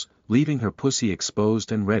fours, leaving her pussy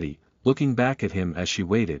exposed and ready, looking back at him as she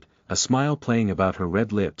waited, a smile playing about her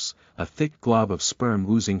red lips, a thick glob of sperm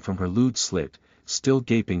oozing from her lewd slit, still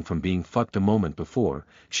gaping from being fucked a moment before.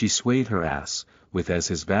 She swayed her ass, with as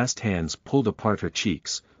his vast hands pulled apart her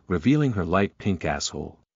cheeks, revealing her light pink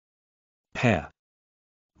asshole. Pah!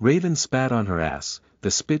 Raven spat on her ass, the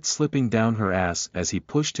spit slipping down her ass as he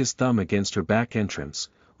pushed his thumb against her back entrance,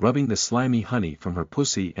 rubbing the slimy honey from her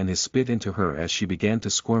pussy and his spit into her as she began to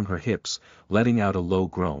squirm her hips, letting out a low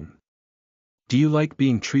groan. Do you like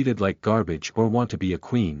being treated like garbage or want to be a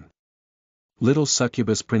queen? Little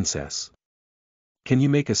succubus princess. Can you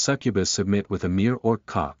make a succubus submit with a mere orc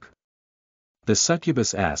cock? The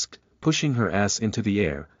succubus asked, pushing her ass into the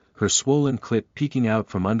air, her swollen clit peeking out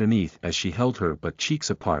from underneath as she held her butt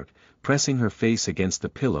cheeks apart, pressing her face against the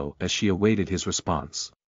pillow as she awaited his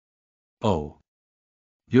response. Oh.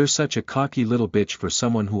 You're such a cocky little bitch for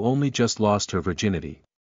someone who only just lost her virginity.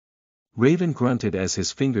 Raven grunted as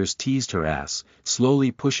his fingers teased her ass,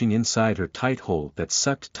 slowly pushing inside her tight hole that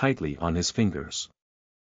sucked tightly on his fingers.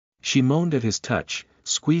 She moaned at his touch,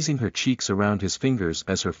 squeezing her cheeks around his fingers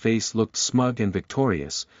as her face looked smug and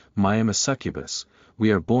victorious. I am a succubus,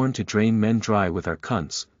 we are born to drain men dry with our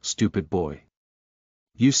cunts, stupid boy.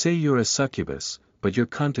 You say you're a succubus, but your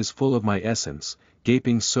cunt is full of my essence,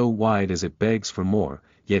 gaping so wide as it begs for more,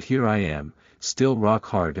 yet here I am, still rock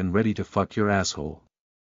hard and ready to fuck your asshole.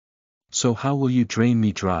 So how will you drain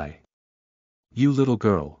me dry? You little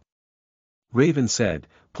girl. Raven said,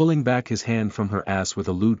 pulling back his hand from her ass with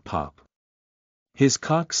a lewd pop. His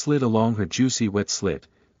cock slid along her juicy wet slit,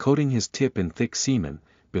 coating his tip in thick semen,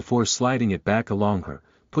 before sliding it back along her,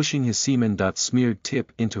 pushing his semen-smeared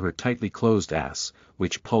tip into her tightly closed ass,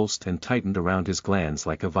 which pulsed and tightened around his glands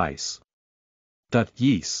like a vice.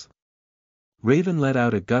 Yes. Raven let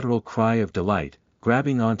out a guttural cry of delight,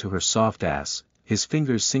 grabbing onto her soft ass, his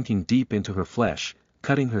fingers sinking deep into her flesh,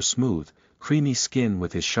 cutting her smooth, creamy skin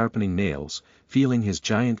with his sharpening nails, feeling his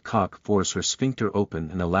giant cock force her sphincter open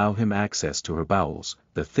and allow him access to her bowels,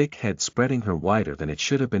 the thick head spreading her wider than it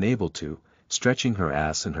should have been able to, stretching her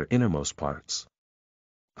ass and her innermost parts.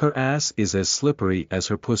 Her ass is as slippery as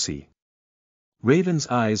her pussy. Raven's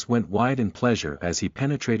eyes went wide in pleasure as he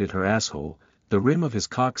penetrated her asshole, the rim of his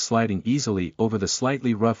cock sliding easily over the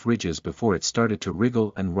slightly rough ridges before it started to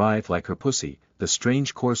wriggle and writhe like her pussy, the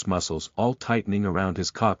strange coarse muscles all tightening around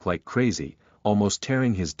his cock like crazy, almost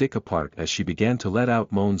tearing his dick apart as she began to let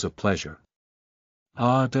out moans of pleasure.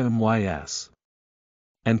 Ah damn my ass.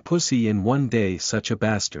 And pussy in one day, such a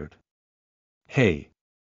bastard. Hey.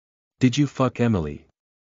 Did you fuck Emily?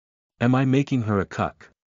 Am I making her a cuck?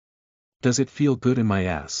 Does it feel good in my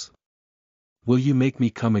ass? Will you make me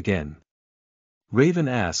come again? Raven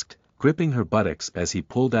asked, gripping her buttocks as he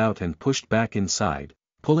pulled out and pushed back inside,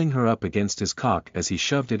 pulling her up against his cock as he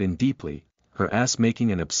shoved it in deeply, her ass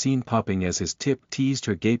making an obscene popping as his tip teased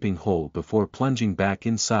her gaping hole before plunging back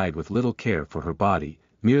inside with little care for her body,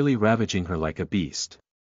 merely ravaging her like a beast.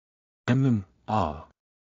 Ah.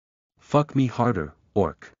 Fuck me harder,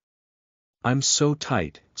 orc. I'm so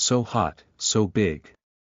tight, so hot, so big.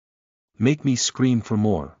 Make me scream for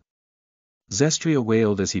more. Zestria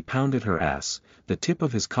wailed as he pounded her ass, the tip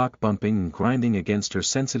of his cock bumping and grinding against her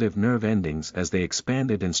sensitive nerve endings as they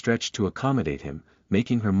expanded and stretched to accommodate him,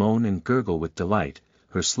 making her moan and gurgle with delight,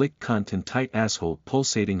 her slick cunt and tight asshole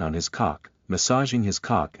pulsating on his cock, massaging his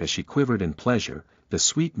cock as she quivered in pleasure, the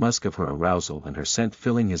sweet musk of her arousal and her scent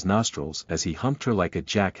filling his nostrils as he humped her like a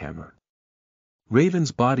jackhammer.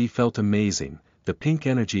 Raven's body felt amazing, the pink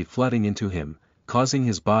energy flooding into him, causing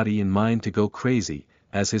his body and mind to go crazy,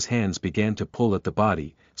 as his hands began to pull at the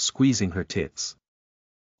body, squeezing her tits.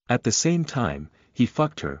 At the same time, he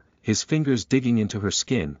fucked her, his fingers digging into her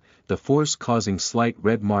skin, the force causing slight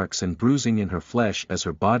red marks and bruising in her flesh as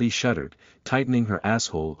her body shuddered, tightening her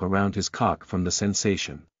asshole around his cock from the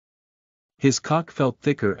sensation. His cock felt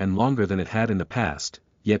thicker and longer than it had in the past,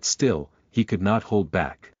 yet still, he could not hold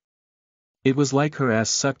back. It was like her ass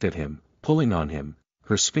sucked at him, pulling on him,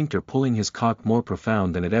 her sphincter pulling his cock more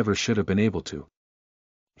profound than it ever should have been able to.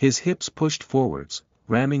 His hips pushed forwards,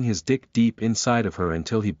 ramming his dick deep inside of her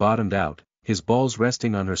until he bottomed out, his balls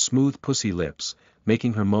resting on her smooth pussy lips,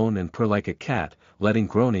 making her moan and purr like a cat, letting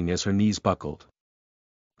groaning as her knees buckled.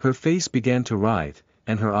 Her face began to writhe,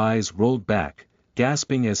 and her eyes rolled back,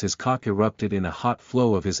 gasping as his cock erupted in a hot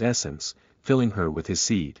flow of his essence, filling her with his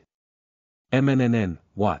seed. MNNN,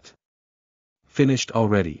 what? Finished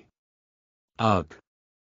already. Ugh.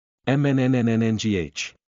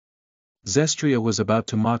 MNNNNNGH. Zestria was about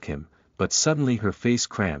to mock him, but suddenly her face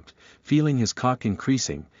cramped, feeling his cock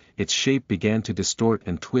increasing, its shape began to distort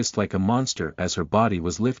and twist like a monster as her body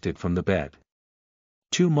was lifted from the bed.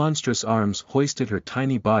 Two monstrous arms hoisted her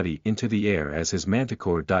tiny body into the air as his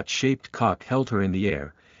manticore-shaped cock held her in the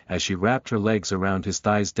air, as she wrapped her legs around his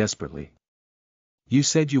thighs desperately. You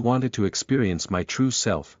said you wanted to experience my true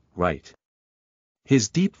self, right? His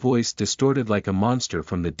deep voice distorted like a monster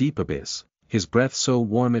from the deep abyss, his breath so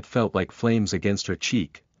warm it felt like flames against her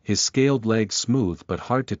cheek, his scaled legs smooth but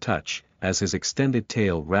hard to touch, as his extended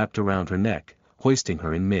tail wrapped around her neck, hoisting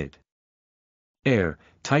her in mid-air,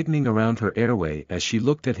 tightening around her airway as she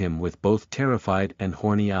looked at him with both terrified and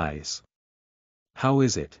horny eyes. How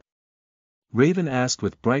is it? Raven asked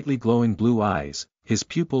with brightly glowing blue eyes, his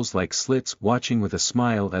pupils like slits watching with a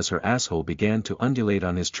smile as her asshole began to undulate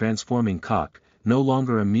on his transforming cock, no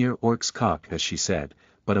longer a mere orc's cock as she said,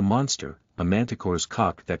 but a monster, a manticore's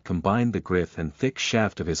cock that combined the girth and thick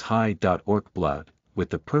shaft of his high-orc blood, with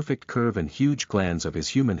the perfect curve and huge glands of his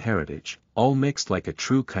human heritage, all mixed like a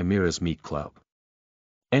true chimera's meat club.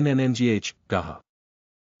 NNNGH, gaha.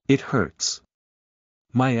 It hurts.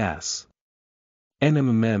 My ass.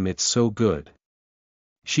 NMMM, it's so good.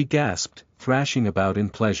 She gasped, thrashing about in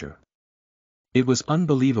pleasure. It was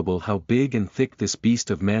unbelievable how big and thick this beast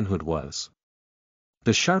of manhood was.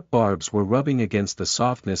 The sharp barbs were rubbing against the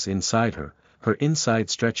softness inside her, her inside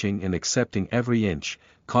stretching and accepting every inch,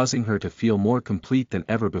 causing her to feel more complete than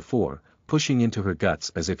ever before, pushing into her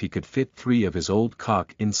guts as if he could fit 3 of his old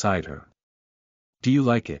cock inside her. Do you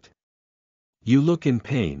like it? You look in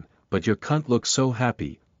pain, but your cunt looks so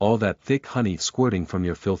happy, all that thick honey squirting from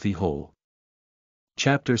your filthy hole.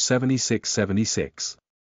 Chapter 76-76.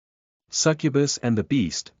 Succubus and the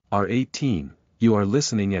Beast, R18. You are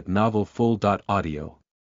listening at novelfull.audio.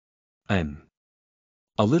 N.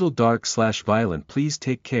 A little dark/violent. Please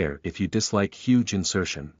take care if you dislike huge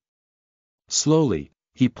insertion. Slowly,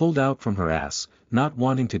 he pulled out from her ass, not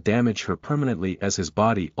wanting to damage her permanently as his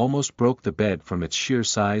body almost broke the bed from its sheer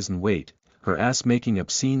size and weight, her ass making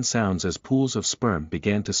obscene sounds as pools of sperm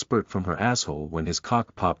began to spurt from her asshole when his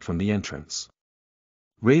cock popped from the entrance.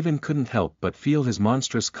 Raven couldn't help but feel his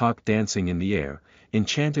monstrous cock dancing in the air,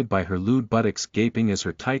 enchanted by her lewd buttocks gaping as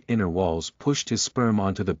her tight inner walls pushed his sperm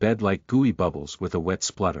onto the bed like gooey bubbles with a wet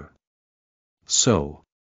splutter. So.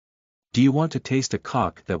 Do you want to taste a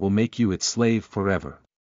cock that will make you its slave forever?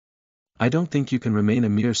 I don't think you can remain a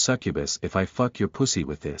mere succubus if I fuck your pussy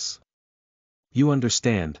with this. You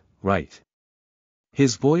understand, right?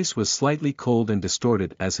 His voice was slightly cold and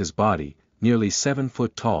distorted as his body, nearly 7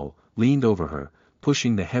 foot tall, leaned over her,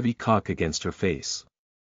 pushing the heavy cock against her face.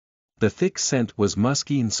 The thick scent was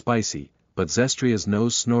musky and spicy, but Zestria's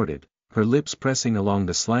nose snorted, her lips pressing along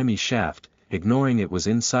the slimy shaft, ignoring it was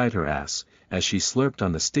inside her ass, as she slurped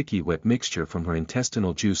on the sticky wet mixture from her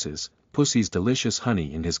intestinal juices, pussy's delicious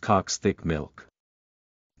honey in his cock's thick milk.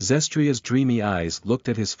 Zestria's dreamy eyes looked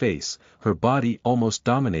at his face, her body almost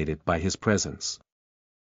dominated by his presence.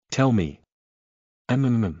 Tell me.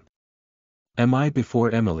 Am I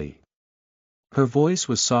before Emily? Her voice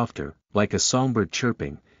was softer, like a songbird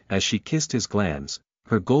chirping, as she kissed his glands,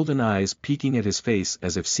 her golden eyes peeking at his face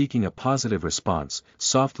as if seeking a positive response,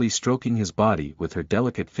 softly stroking his body with her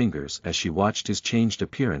delicate fingers as she watched his changed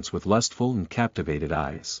appearance with lustful and captivated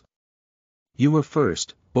eyes. "You were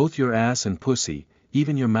first, both your ass and pussy,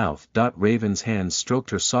 even your mouth." Raven's hands stroked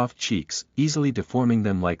her soft cheeks, easily deforming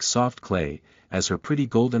them like soft clay, as her pretty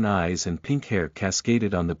golden eyes and pink hair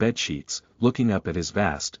cascaded on the bedsheets, looking up at his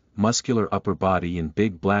vast, muscular upper body and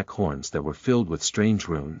big black horns that were filled with strange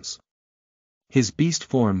runes. His beast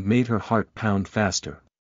form made her heart pound faster.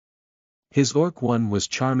 His orc one was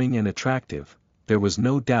charming and attractive, there was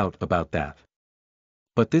no doubt about that.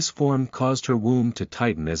 But this form caused her womb to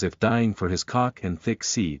tighten as if dying for his cock and thick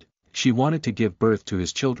seed. She wanted to give birth to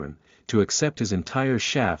his children, to accept his entire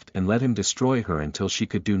shaft and let him destroy her until she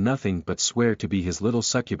could do nothing but swear to be his little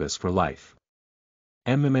succubus for life.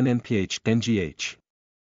 MMNPH.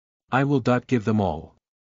 I will give them all.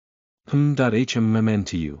 HMMN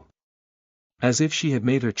to you. As if she had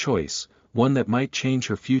made her choice, one that might change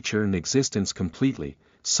her future and existence completely,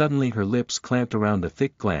 suddenly her lips clamped around the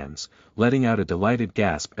thick glands, letting out a delighted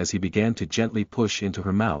gasp as he began to gently push into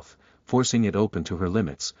her mouth, forcing it open to her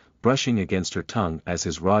limits, brushing against her tongue as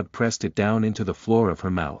his rod pressed it down into the floor of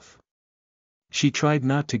her mouth. She tried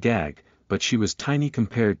not to gag, but she was tiny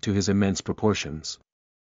compared to his immense proportions.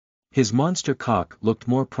 His monster cock looked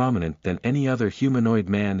more prominent than any other humanoid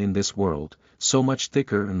man in this world, so much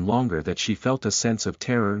thicker and longer that she felt a sense of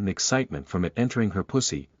terror and excitement from it entering her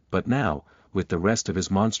pussy, but now, with the rest of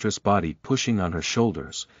his monstrous body pushing on her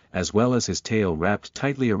shoulders, as well as his tail wrapped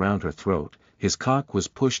tightly around her throat, his cock was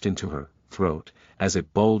pushed into her throat, as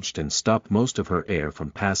it bulged and stopped most of her air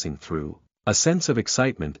from passing through, a sense of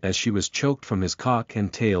excitement as she was choked from his cock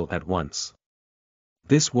and tail at once.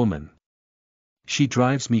 This woman. She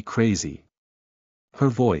drives me crazy. Her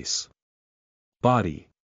voice. Body.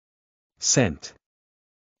 Scent.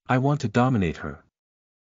 I want to dominate her.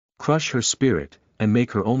 Crush her spirit, and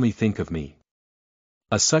make her only think of me.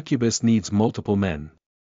 A succubus needs multiple men.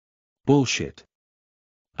 Bullshit.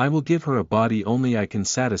 I will give her a body only I can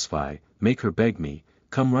satisfy, make her beg me,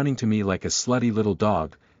 come running to me like a slutty little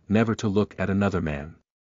dog, never to look at another man.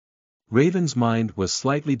 Raven's mind was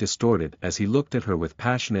slightly distorted as he looked at her with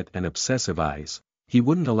passionate and obsessive eyes. He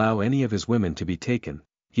wouldn't allow any of his women to be taken,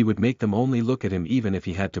 he would make them only look at him even if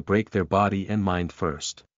he had to break their body and mind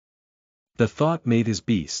first. The thought made his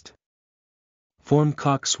beast form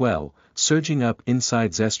cock swell, surging up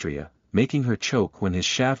inside Zestria, making her choke when his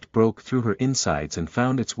shaft broke through her insides and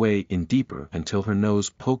found its way in deeper until her nose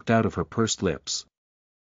poked out of her pursed lips.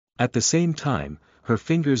 At the same time, her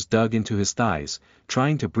fingers dug into his thighs,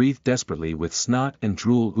 trying to breathe desperately with snot and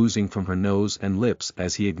drool oozing from her nose and lips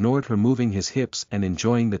as he ignored her moving his hips and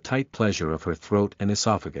enjoying the tight pleasure of her throat and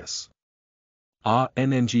esophagus.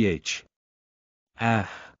 NNGH. Ah.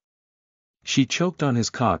 She choked on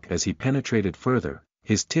his cock as he penetrated further,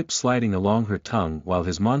 his tip sliding along her tongue while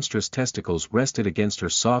his monstrous testicles rested against her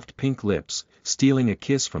soft pink lips, stealing a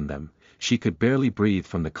kiss from them. She could barely breathe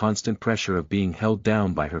from the constant pressure of being held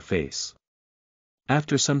down by her face.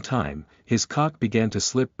 After some time, his cock began to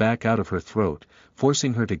slip back out of her throat,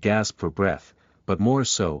 forcing her to gasp for breath, but more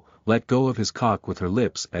so, let go of his cock with her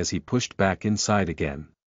lips as he pushed back inside again.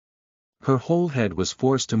 Her whole head was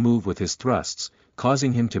forced to move with his thrusts,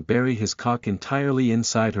 causing him to bury his cock entirely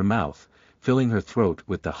inside her mouth, filling her throat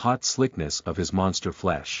with the hot slickness of his monster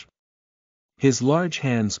flesh. His large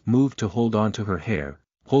hands moved to hold onto her hair,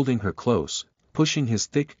 holding her close, pushing his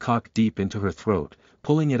thick cock deep into her throat,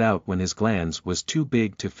 pulling it out when his glands was too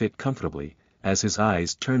big to fit comfortably, as his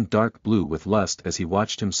eyes turned dark blue with lust as he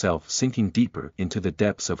watched himself sinking deeper into the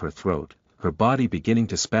depths of her throat, her body beginning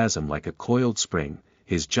to spasm like a coiled spring,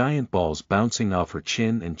 his giant balls bouncing off her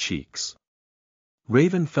chin and cheeks.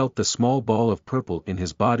 Raven felt the small ball of purple in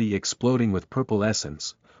his body exploding with purple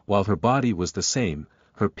essence, while her body was the same,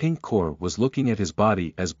 her pink core was looking at his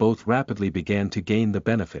body as both rapidly began to gain the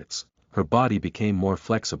benefits, her body became more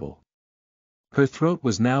flexible. Her throat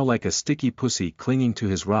was now like a sticky pussy clinging to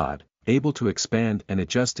his rod, able to expand and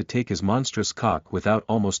adjust to take his monstrous cock without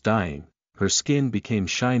almost dying, her skin became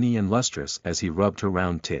shiny and lustrous as he rubbed her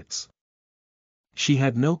round tits. She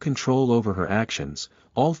had no control over her actions,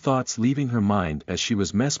 all thoughts leaving her mind as she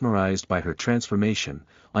was mesmerized by her transformation,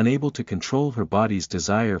 unable to control her body's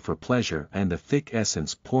desire for pleasure and the thick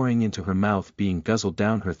essence pouring into her mouth being guzzled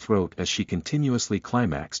down her throat as she continuously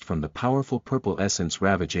climaxed from the powerful purple essence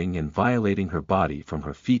ravaging and violating her body from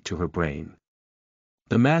her feet to her brain.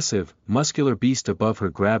 The massive, muscular beast above her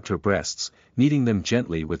grabbed her breasts, kneading them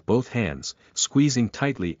gently with both hands, squeezing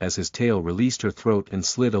tightly as his tail released her throat and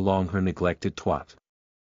slid along her neglected twat.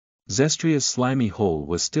 Zestria's slimy hole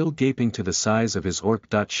was still gaping to the size of his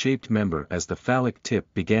orc-shaped member as the phallic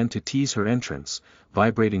tip began to tease her entrance,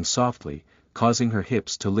 vibrating softly, causing her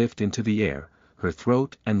hips to lift into the air, her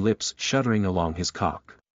throat and lips shuddering along his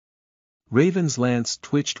cock. Raven's lance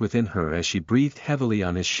twitched within her as she breathed heavily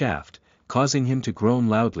on his shaft, causing him to groan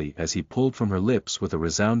loudly as he pulled from her lips with a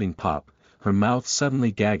resounding pop, her mouth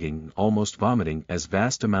suddenly gagging, almost vomiting as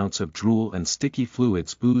vast amounts of drool and sticky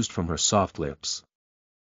fluids oozed from her soft lips.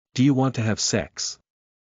 "Do you want to have sex?"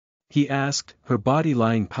 he asked, her body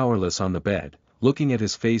lying powerless on the bed, looking at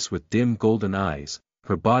his face with dim golden eyes,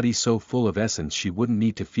 her body so full of essence she wouldn't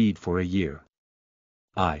need to feed for a year.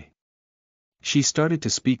 She started to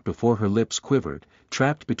speak before her lips quivered,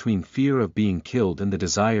 trapped between fear of being killed and the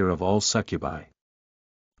desire of all succubi.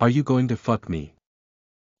 "Are you going to fuck me?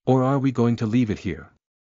 Or are we going to leave it here?"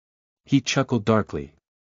 He chuckled darkly.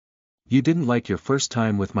 "You didn't like your first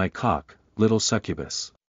time with my cock, little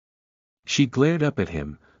succubus." She glared up at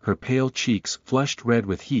him, her pale cheeks flushed red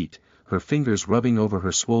with heat, her fingers rubbing over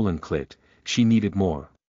her swollen clit. She needed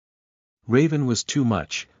more. Raven was too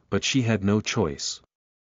much, but she had no choice.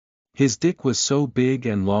 His dick was so big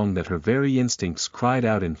and long that her very instincts cried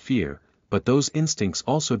out in fear, but those instincts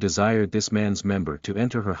also desired this man's member to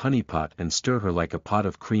enter her honeypot and stir her like a pot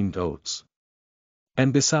of creamed oats.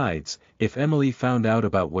 And besides, if Emily found out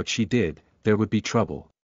about what she did, there would be trouble.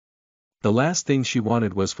 The last thing she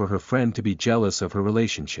wanted was for her friend to be jealous of her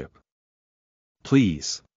relationship.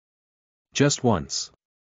 "Please. Just once?"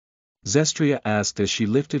 Zestria asked as she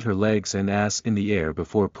lifted her legs and ass in the air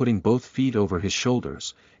before putting both feet over his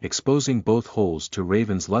shoulders, exposing both holes to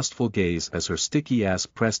Raven's lustful gaze as her sticky ass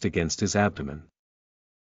pressed against his abdomen.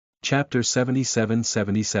 Chapter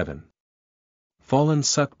 77-77. Fallen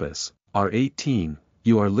Succubus, R18,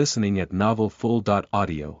 you are listening at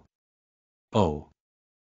novelfull.audio. "Oh.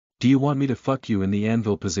 Do you want me to fuck you in the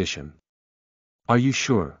anvil position? Are you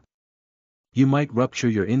sure? You might rupture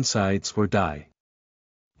your insides or die,"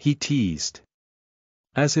 he teased.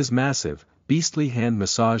 As his massive, beastly hand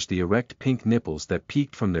massaged the erect pink nipples that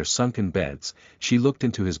peeked from their sunken beds, she looked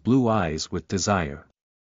into his blue eyes with desire.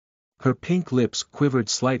 Her pink lips quivered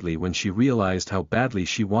slightly when she realized how badly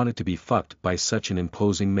she wanted to be fucked by such an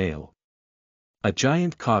imposing male. A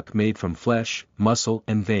giant cock made from flesh, muscle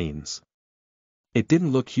and veins. It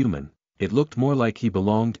didn't look human, it looked more like he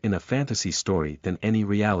belonged in a fantasy story than any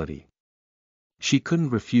reality. She couldn't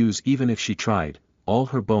refuse even if she tried, all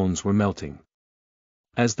her bones were melting.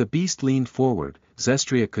 As the beast leaned forward,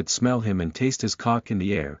 Zestria could smell him and taste his cock in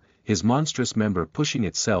the air, his monstrous member pushing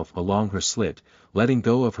itself along her slit, letting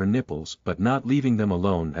go of her nipples but not leaving them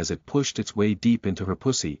alone as it pushed its way deep into her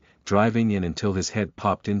pussy, driving in until his head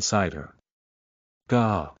popped inside her.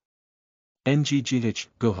 "Gah! Nggh,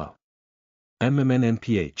 goha.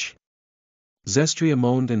 MMNNPH." Zestria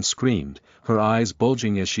moaned and screamed, her eyes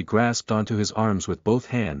bulging as she grasped onto his arms with both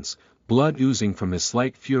hands, blood oozing from his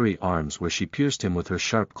slight fury arms where she pierced him with her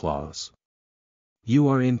sharp claws. "You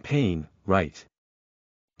are in pain, right?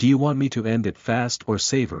 Do you want me to end it fast or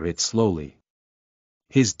savor it slowly?"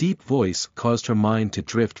 His deep voice caused her mind to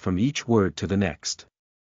drift from each word to the next.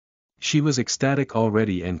 She was ecstatic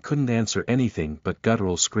already and couldn't answer anything but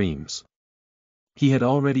guttural screams. He had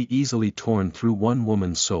already easily torn through one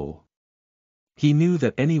woman's soul. He knew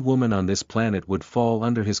that any woman on this planet would fall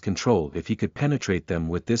under his control if he could penetrate them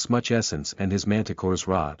with this much essence and his manticore's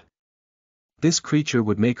rod. This creature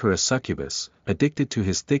would make her a succubus, addicted to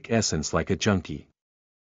his thick essence like a junkie.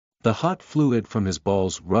 The hot fluid from his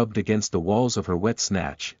balls rubbed against the walls of her wet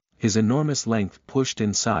snatch, his enormous length pushed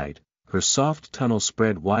inside, her soft tunnel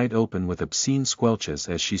spread wide open with obscene squelches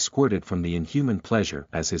as she squirted from the inhuman pleasure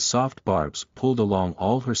as his soft barbs pulled along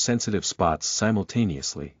all her sensitive spots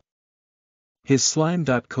simultaneously. His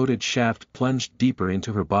slime-coated shaft plunged deeper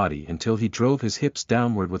into her body until he drove his hips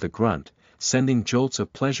downward with a grunt, sending jolts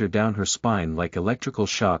of pleasure down her spine like electrical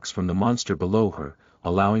shocks from the monster below her,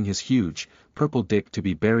 allowing his huge, purple dick to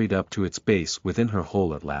be buried up to its base within her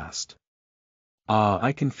hole at last. "Ah,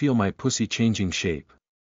 I can feel my pussy changing shape.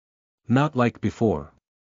 Not like before.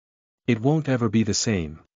 It won't ever be the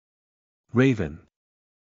same. Raven.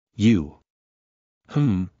 You.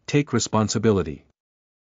 Take responsibility."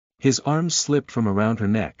 His arms slipped from around her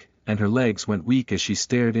neck, and her legs went weak as she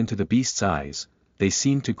stared into the beast's eyes. They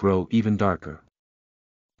seemed to grow even darker.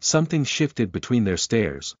 Something shifted between their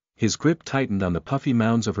stares, his grip tightened on the puffy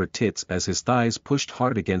mounds of her tits as his thighs pushed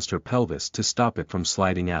hard against her pelvis to stop it from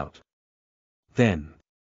sliding out. Then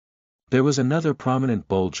there was another prominent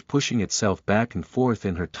bulge pushing itself back and forth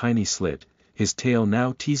in her tiny slit, his tail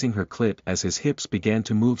now teasing her clit as his hips began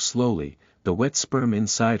to move slowly, the wet sperm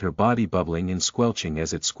inside her body bubbling and squelching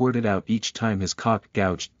as it squirted out each time his cock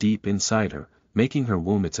gouged deep inside her, making her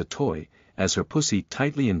womb its a toy, as her pussy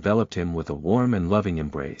tightly enveloped him with a warm and loving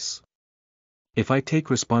embrace. "If I take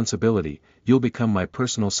responsibility, you'll become my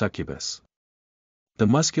personal succubus?" the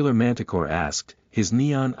muscular manticore asked, his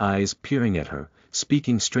neon eyes peering at her,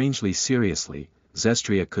 speaking strangely seriously.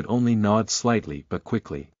 Zestria could only nod slightly but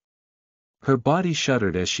quickly. Her body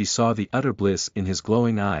shuddered as she saw the utter bliss in his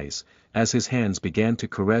glowing eyes, as his hands began to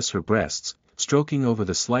caress her breasts, stroking over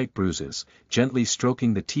the slight bruises, gently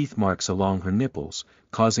stroking the teeth marks along her nipples,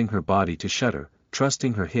 causing her body to shudder,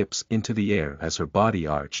 thrusting her hips into the air as her body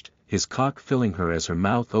arched, his cock filling her as her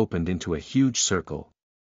mouth opened into a huge circle.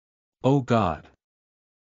 "Oh God!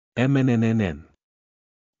 MNNNN."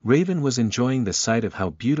 Raven was enjoying the sight of how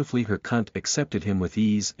beautifully her cunt accepted him with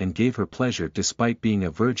ease and gave her pleasure despite being a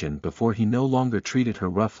virgin before. He no longer treated her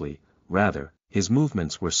roughly, rather, his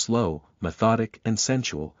movements were slow, methodic and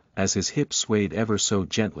sensual, as his hips swayed ever so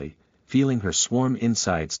gently, feeling her swarm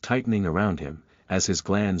insides tightening around him, as his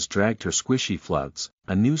glands dragged her squishy flugs.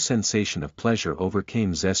 A new sensation of pleasure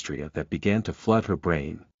overcame Zestria that began to flood her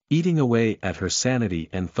brain, eating away at her sanity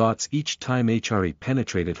and thoughts each time Hari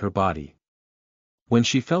penetrated her body. When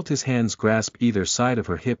she felt his hands grasp either side of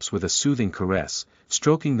her hips with a soothing caress,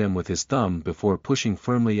 stroking them with his thumb before pushing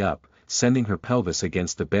firmly up, sending her pelvis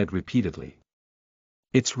against the bed repeatedly.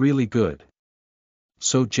 "It's really good.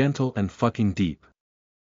 So gentle and fucking deep.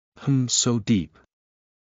 So deep."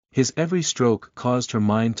 His every stroke caused her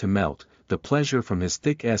mind to melt, the pleasure from his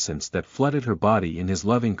thick essence that flooded her body in his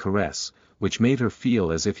loving caress, which made her feel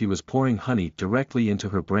as if he was pouring honey directly into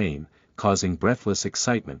her brain, causing breathless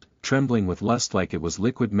excitement, trembling with lust like it was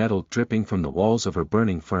liquid metal dripping from the walls of her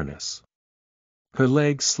burning furnace. Her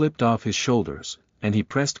legs slipped off his shoulders, and he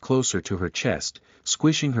pressed closer to her chest,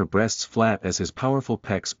 squishing her breasts flat as his powerful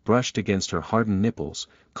pecs brushed against her hardened nipples,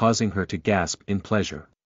 causing her to gasp in pleasure.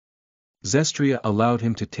 Zestria allowed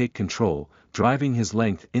him to take control, driving his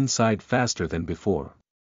length inside faster than before.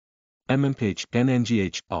 MMPH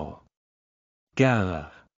NNGH all.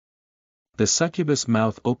 Gah. The succubus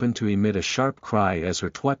mouth opened to emit a sharp cry as her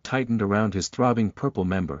twat tightened around his throbbing purple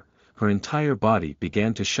member. Her entire body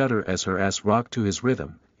began to shudder as her ass rocked to his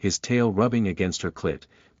rhythm, his tail rubbing against her clit,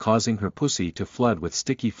 causing her pussy to flood with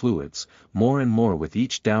sticky fluids, more and more with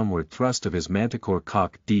each downward thrust of his manticore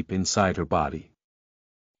cock deep inside her body.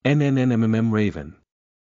 NNNMMM Raven.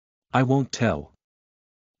 "I won't tell.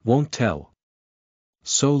 Won't tell.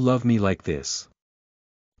 So love me like this.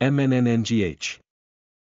 MNNNGH.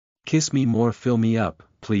 Kiss me more, fill me up,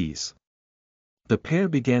 please." The pair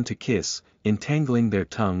began to kiss, entangling their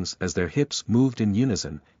tongues as their hips moved in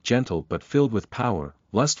unison, gentle but filled with power,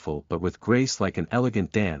 lustful but with grace like an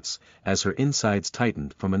elegant dance, as her insides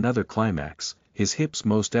tightened from another climax, his hips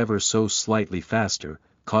most ever so slightly faster,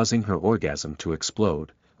 causing her orgasm to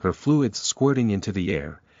explode, her fluids squirting into the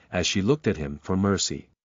air, as she looked at him for mercy.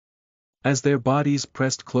 As their bodies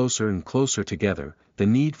pressed closer and closer together, the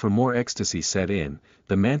need for more ecstasy set in,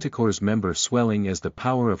 the manticore's member swelling as the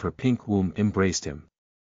power of her pink womb embraced him.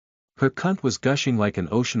 Her cunt was gushing like an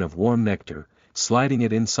ocean of warm nectar, sliding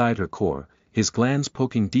it inside her core, his glands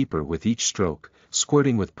poking deeper with each stroke,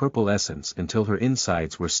 squirting with purple essence until her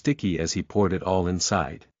insides were sticky as he poured it all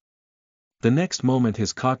inside. The next moment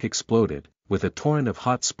his cock exploded, with a torrent of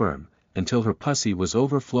hot sperm, until her pussy was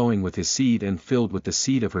overflowing with his seed and filled with the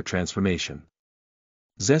seed of her transformation.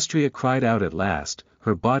 Zestria cried out at last,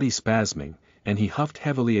 her body spasming, and he huffed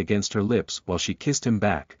heavily against her lips while she kissed him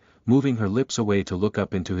back, moving her lips away to look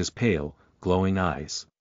up into his pale, glowing eyes.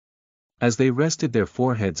 As they rested their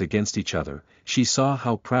foreheads against each other, she saw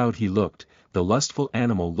how proud he looked, the lustful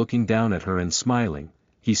animal looking down at her and smiling.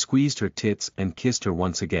 He squeezed her tits and kissed her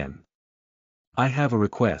once again. "I have a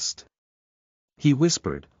request," he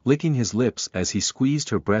whispered, licking his lips as he squeezed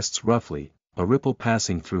her breasts roughly, a ripple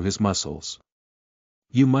passing through his muscles.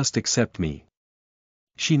 "You must accept me."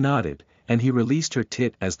 She nodded, and he released her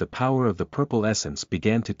tit as the power of the purple essence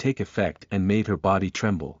began to take effect and made her body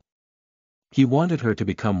tremble. He wanted her to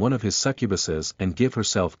become one of his succubuses and give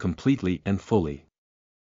herself completely and fully.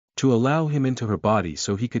 To allow him into her body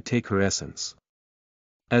so he could take her essence.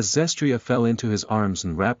 As Zestria fell into his arms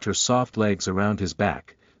and wrapped her soft legs around his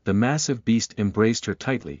back, the massive beast embraced her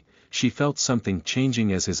tightly. She felt something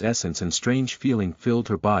changing as his essence and strange feeling filled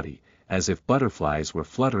her body, as if butterflies were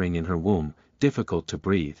fluttering in her womb. Difficult to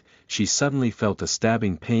breathe, she suddenly felt a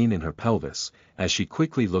stabbing pain in her pelvis, as she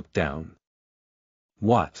quickly looked down.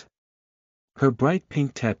 What? Her bright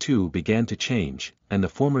pink tattoo began to change, and the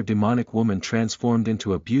former demonic woman transformed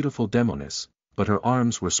into a beautiful demoness, but her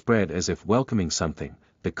arms were spread as if welcoming something,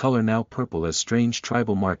 the color now purple as strange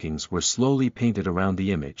tribal markings were slowly painted around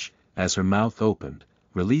the image, as her mouth opened,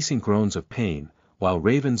 releasing groans of pain, while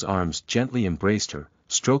Raven's arms gently embraced her,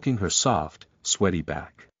 stroking her soft, sweaty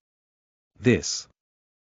back. This.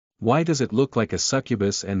 Why does it look like a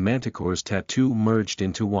succubus and manticore's tattoo merged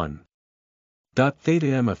into one?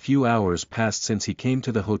 Theta. A few hours passed since he came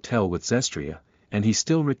to the hotel with Zestria, and he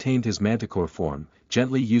still retained his manticore form,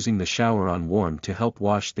 gently using the shower on warm to help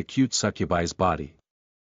wash the cute succubi's body.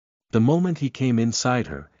 The moment he came inside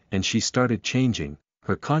her, and she started changing,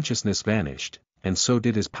 her consciousness vanished, and so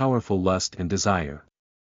did his powerful lust and desire.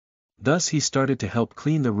 Thus he started to help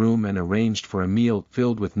clean the room and arranged for a meal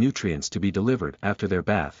filled with nutrients to be delivered after their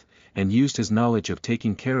bath, and used his knowledge of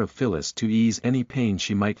taking care of Phyllis to ease any pain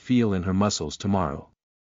she might feel in her muscles tomorrow.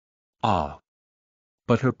 Ah!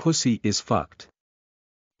 But her pussy is fucked.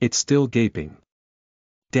 It's still gaping.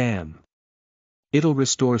 Damn. It'll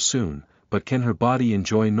restore soon, but can her body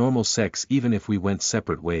enjoy normal sex even if we went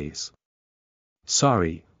separate ways?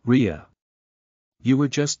 Sorry, Rhea. You were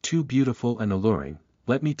just too beautiful and alluring.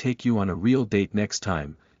 Let me take you on a real date next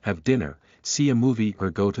time, have dinner, see a movie or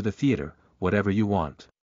go to the theater, whatever you want.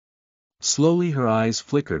 Slowly her eyes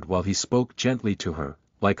flickered while he spoke gently to her,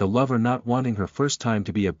 like a lover not wanting her first time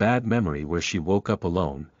to be a bad memory where she woke up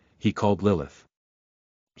alone. He called Lilith.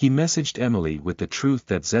 He messaged Emily with the truth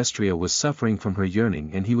that Zestria was suffering from her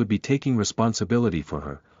yearning and he would be taking responsibility for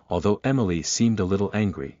her, although Emily seemed a little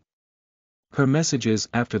angry. Her messages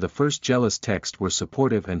after the first jealous text were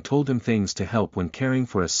supportive and told him things to help when caring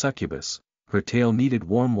for a succubus. Her tail needed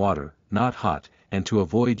warm water, not hot, and to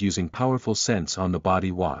avoid using powerful scents on the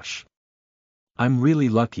body wash. I'm really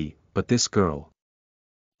lucky, but this girl.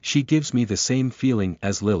 She gives me the same feeling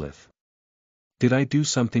as Lilith. Did I do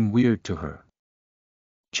something weird to her?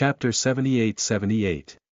 Chapter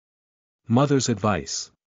 78. Mother's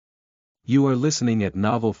Advice. You are listening at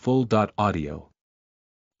novelfull.audio.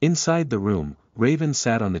 Inside the room, Raven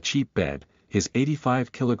sat on the cheap bed, his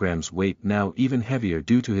 85 kilograms weight now even heavier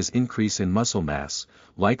due to his increase in muscle mass,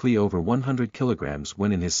 likely over 100 kilograms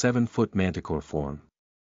when in his 7-foot manticore form.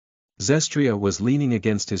 Zestria was leaning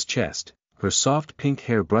against his chest, her soft pink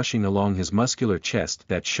hair brushing along his muscular chest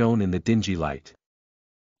that shone in the dingy light.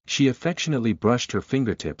 She affectionately brushed her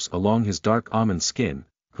fingertips along his dark almond skin,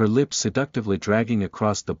 her lips seductively dragging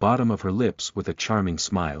across the bottom of her lips with a charming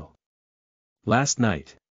smile. Last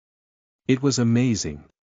night. It was amazing.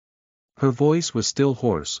 Her voice was still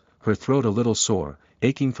hoarse, her throat a little sore,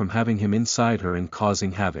 aching from having him inside her and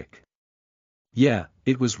causing havoc. Yeah,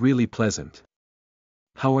 it was really pleasant.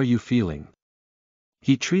 How are you feeling?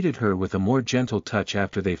 He treated her with a more gentle touch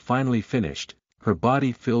after they finally finished, her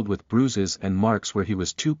body filled with bruises and marks where he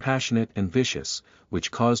was too passionate and vicious,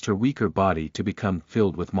 which caused her weaker body to become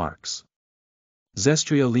filled with marks.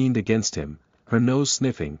 Zestria leaned against him, her nose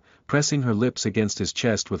sniffing, pressing her lips against his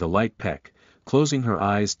chest with a light peck, closing her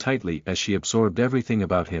eyes tightly as she absorbed everything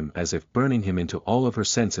about him as if burning him into all of her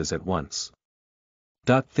senses at once.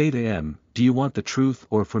 Theta. Do you want the truth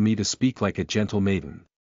or for me to speak like a gentle maiden?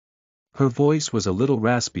 Her voice was a little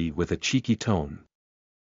raspy with a cheeky tone.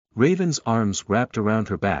 Raven's arms wrapped around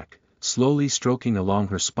her back, slowly stroking along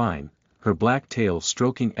her spine, her black tail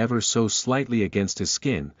stroking ever so slightly against his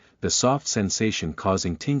skin, the soft sensation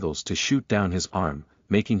causing tingles to shoot down his arm,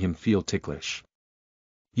 making him feel ticklish.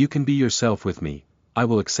 You can be yourself with me, I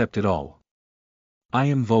will accept it all. I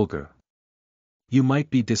am vulgar. You might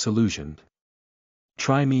be disillusioned.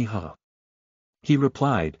 Try me, huh? He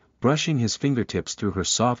replied, brushing his fingertips through her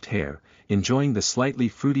soft hair, enjoying the slightly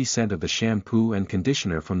fruity scent of the shampoo and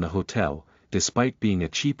conditioner from the hotel. Despite being a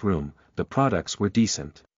cheap room, the products were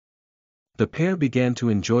decent. The pair began to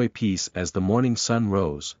enjoy peace as the morning sun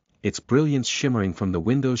rose, its brilliance shimmering from the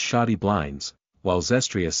window's shoddy blinds, while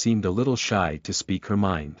Zestria seemed a little shy to speak her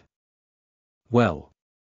mind. Well.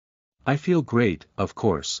 I feel great, of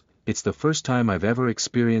course, it's the first time I've ever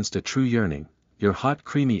experienced a true yearning. Your hot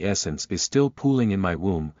creamy essence is still pooling in my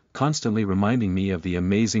womb, constantly reminding me of the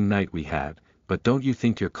amazing night we had, but don't you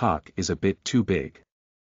think your cock is a bit too big?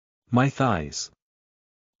 My thighs.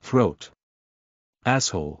 Throat.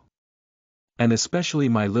 Asshole. And especially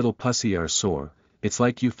my little pussy are sore. It's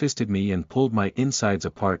like you fisted me and pulled my insides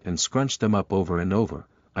apart and scrunched them up over and over.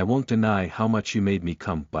 I won't deny how much you made me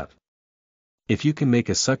come, but if you can make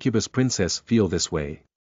a succubus princess feel this way,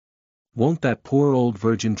 won't that poor old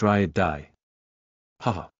virgin dryad die?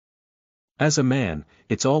 Haha. As a man,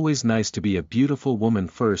 it's always nice to be a beautiful woman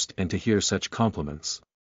first and to hear such compliments.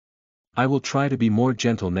 I will try to be more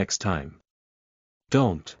gentle next time.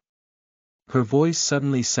 Don't. Her voice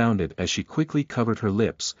suddenly sounded as she quickly covered her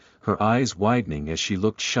lips, her eyes widening as she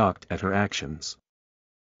looked shocked at her actions.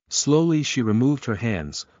 Slowly she removed her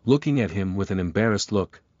hands, looking at him with an embarrassed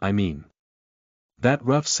look. I mean, that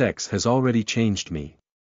rough sex has already changed me.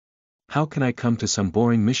 How can I come to some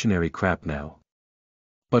boring missionary crap now?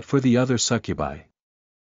 But for the other succubi.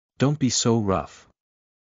 Don't be so rough.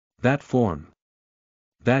 That form.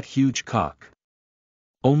 That huge cock.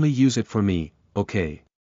 Only use it for me, okay?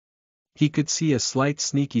 He could see a slight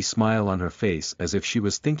sneaky smile on her face as if she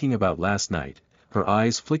was thinking about last night, her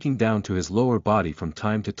eyes flicking down to his lower body from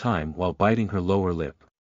time to time while biting her lower lip.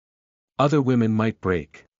 Other women might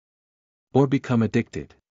break. Or become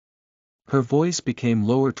addicted. Her voice became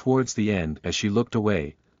lower towards the end as she looked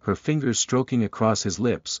away, her fingers stroking across his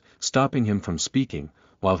lips, stopping him from speaking,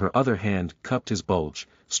 while her other hand cupped his bulge,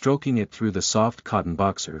 stroking it through the soft cotton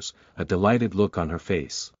boxers, a delighted look on her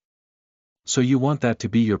face. So you want that to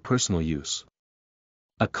be your personal use?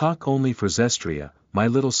 A cock only for Zestria, my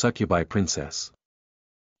little succubi princess.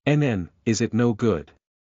 NN, is it no good?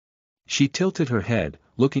 She tilted her head,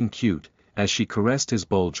 looking cute, as she caressed his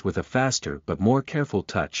bulge with a faster but more careful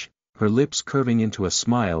touch, her lips curving into a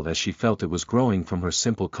smile as she felt it was growing from her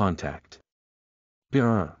simple contact.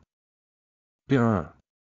 Brr. Brr.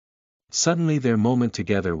 Suddenly their moment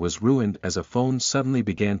together was ruined as a phone suddenly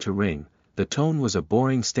began to ring. The tone was a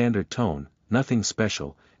boring standard tone, nothing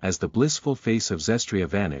special, as the blissful face of Zestria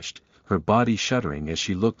vanished, her body shuddering as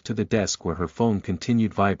she looked to the desk where her phone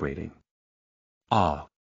continued vibrating. Ah.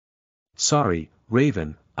 Sorry,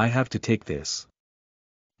 Raven, I have to take this.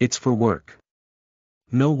 It's for work.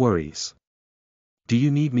 No worries. Do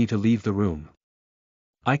you need me to leave the room?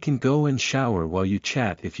 I can go and shower while you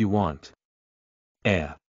chat if you want.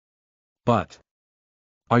 But.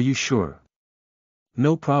 Are you sure?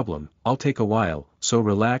 No problem, I'll take a while, so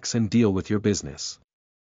relax and deal with your business.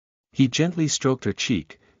 He gently stroked her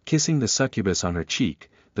cheek, kissing the succubus on her cheek,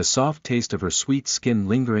 the soft taste of her sweet skin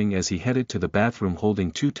lingering as he headed to the bathroom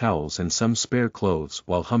holding 2 towels and some spare clothes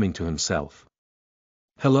while humming to himself.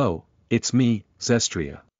 Hello, it's me,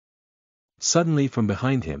 Zestria. Suddenly from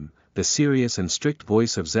behind him, the serious and strict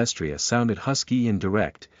voice of Zestria sounded husky and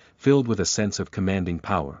direct, filled with a sense of commanding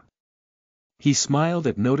power. He smiled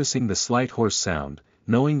at noticing the slight hoarse sound,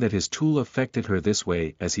 knowing that his tool affected her this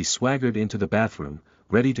way as he swaggered into the bathroom,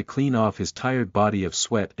 ready to clean off his tired body of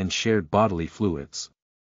sweat and shared bodily fluids.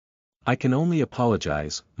 I can only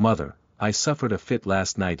apologize, mother, I suffered a fit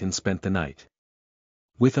last night and spent the night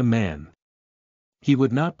with a man. He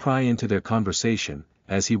would not pry into their conversation,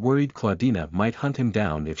 as he worried Claudina might hunt him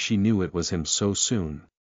down if she knew it was him so soon.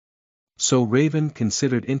 So Raven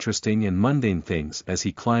considered interesting and mundane things as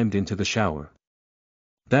he climbed into the shower.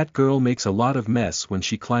 That girl makes a lot of mess when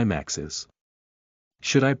she climaxes.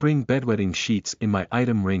 Should I bring bedwetting sheets in my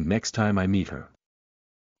item ring next time I meet her?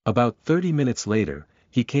 About 30 minutes later,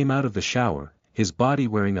 he came out of the shower, his body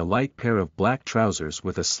wearing a light pair of black trousers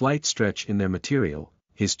with a slight stretch in their material,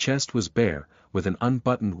 his chest was bare, with an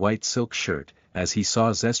unbuttoned white silk shirt, as he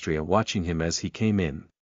saw Zestria watching him as he came in.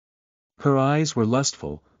 Her eyes were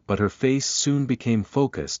lustful, but her face soon became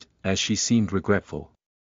focused, as she seemed regretful.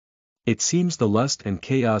 It seems the lust and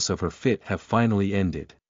chaos of her fit have finally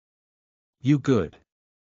ended. You good?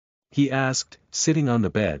 He asked, sitting on the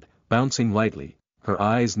bed, bouncing lightly, her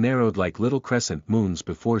eyes narrowed like little crescent moons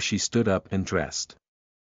before she stood up and dressed.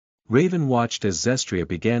 Raven watched as Zestria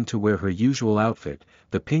began to wear her usual outfit,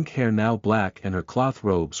 the pink hair now black and her cloth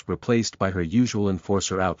robes replaced by her usual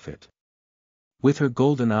enforcer outfit. With her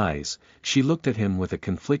golden eyes, she looked at him with a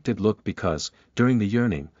conflicted look because, during the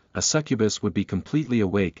yearning, a succubus would be completely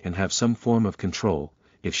awake and have some form of control.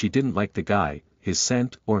 If she didn't like the guy, his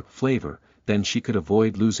scent or flavor, then she could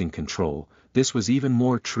avoid losing control. This was even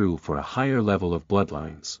more true for a higher level of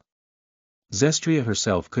bloodlines. Zestria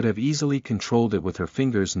herself could have easily controlled it with her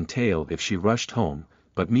fingers and tail if she rushed home,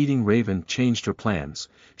 but meeting Raven changed her plans.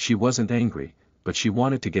 She wasn't angry, but she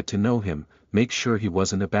wanted to get to know him, make sure he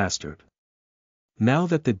wasn't a bastard. Now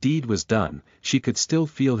that the deed was done, she could still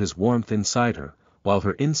feel his warmth inside her, while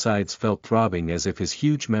her insides felt throbbing as if his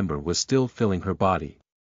huge member was still filling her body.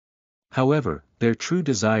 However, their true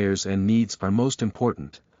desires and needs are most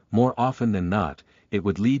important. More often than not, it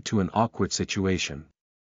would lead to an awkward situation.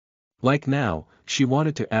 Like now, she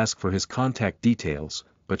wanted to ask for his contact details,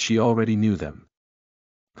 but she already knew them.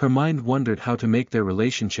 Her mind wondered how to make their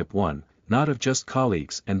relationship one, not of just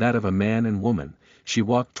colleagues and that of a man and woman. She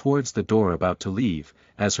walked towards the door about to leave,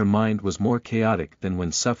 as her mind was more chaotic than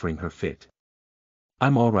when suffering her fit.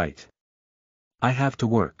 I'm all right. I have to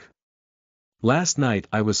work. Last night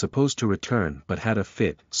I was supposed to return but had a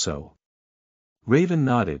fit, so. Raven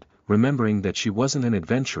nodded, remembering that she wasn't an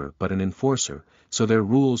adventurer but an enforcer, so their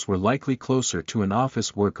rules were likely closer to an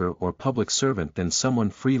office worker or public servant than someone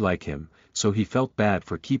free like him, so he felt bad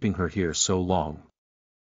for keeping her here so long.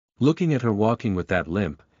 Looking at her walking with that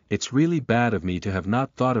limp, it's really bad of me to have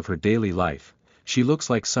not thought of her daily life. She looks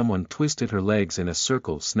like someone twisted her legs in a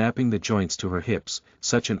circle, snapping the joints to her hips,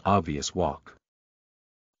 such an obvious walk.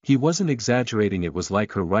 He wasn't exaggerating, it was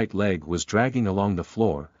like her right leg was dragging along the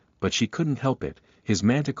floor, but she couldn't help it, his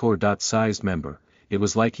manticore-sized member, it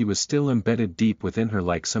was like he was still embedded deep within her,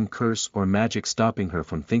 like some curse or magic stopping her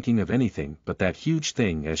from thinking of anything but that huge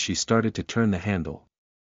thing as she started to turn the handle.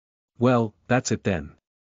 Well, that's it then.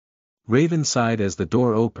 Raven sighed as the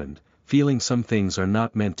door opened, feeling some things are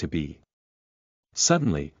not meant to be.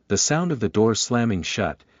 Suddenly, the sound of the door slamming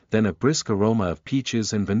shut, then a brisk aroma of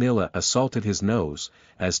peaches and vanilla assaulted his nose,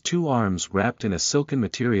 as two arms wrapped in a silken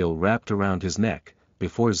material wrapped around his neck,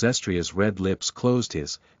 before Zestria's red lips closed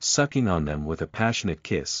his, sucking on them with a passionate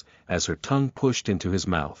kiss, as her tongue pushed into his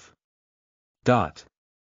mouth.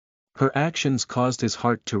 Her actions caused his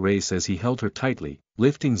heart to race as he held her tightly,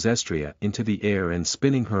 lifting Zestria into the air and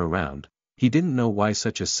spinning her around. He didn't know why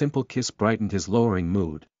such a simple kiss brightened his lowering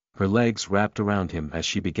mood. Her legs wrapped around him as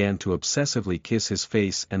she began to obsessively kiss his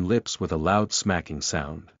face and lips with a loud smacking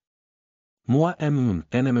sound. Moi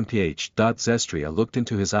nmph. Zestria looked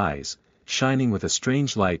into his eyes, shining with a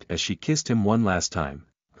strange light as she kissed him one last time,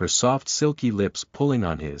 her soft silky lips pulling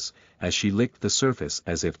on his, as she licked the surface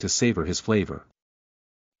as if to savor his flavor.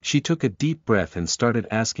 She took a deep breath and started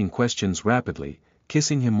asking questions rapidly,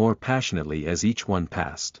 kissing him more passionately as each one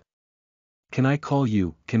passed. Can I call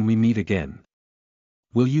you? Can we meet again?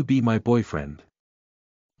 Will you be my boyfriend?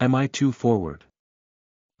 Am I too forward?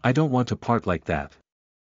 I don't want to part like that.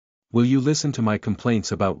 Will you listen to my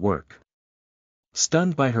complaints about work?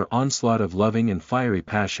 Stunned by her onslaught of loving and fiery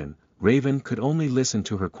passion, Raven could only listen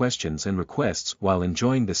to her questions and requests while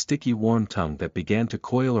enjoying the sticky warm tongue that began to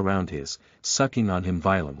coil around his, sucking on him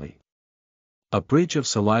violently. A bridge of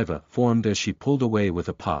saliva formed as she pulled away with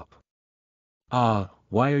a pop. Ah,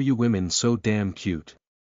 why are you women so damn cute?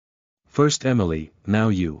 First Emily, now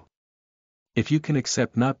you. If you can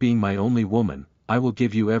accept not being my only woman, I will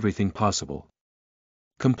give you everything possible.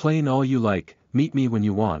 Complain all you like, meet me when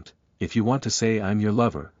you want, if you want to say I'm your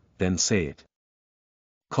lover, then say it.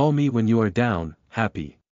 Call me when you are down,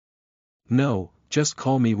 happy. No, just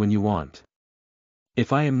call me when you want.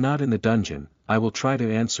 If I am not in the dungeon, I will try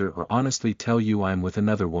to answer or honestly tell you I'm with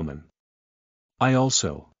another woman. I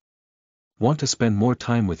also want to spend more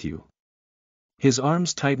time with you. His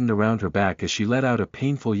arms tightened around her back as she let out a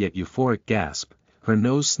painful yet euphoric gasp, her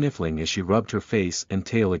nose sniffling as she rubbed her face and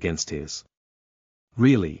tail against his.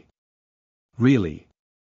 Really? Really?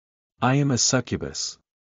 I am a succubus.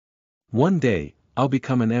 One day, I'll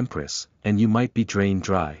become an empress, and you might be drained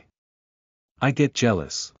dry. I get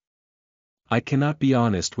jealous. I cannot be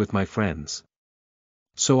honest with my friends.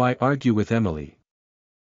 So I argue with Emily.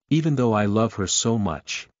 Even though I love her so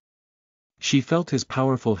much. She felt his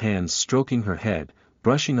powerful hands stroking her head,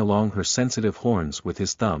 brushing along her sensitive horns with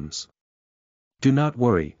his thumbs. Do not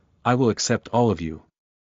worry, I will accept all of you.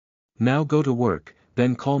 Now go to work,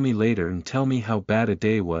 then call me later and tell me how bad a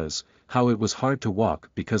day was, how it was hard to walk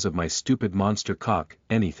because of my stupid monster cock,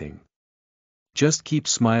 anything. Just keep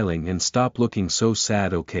smiling and stop looking so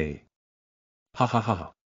sad, okay? Ha ha ha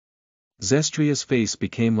ha. Zestria's face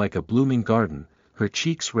became like a blooming garden, her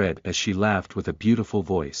cheeks red as she laughed with a beautiful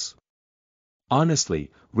voice.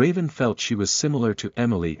 Honestly, Raven felt she was similar to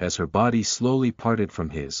Emily as her body slowly parted from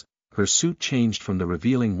his, her suit changed from the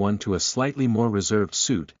revealing one to a slightly more reserved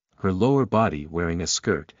suit, her lower body wearing a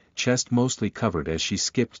skirt, chest mostly covered as she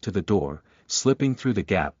skipped to the door, slipping through the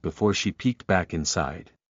gap before she peeked back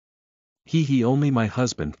inside. He only my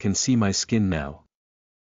husband can see my skin now.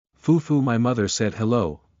 Foo my mother said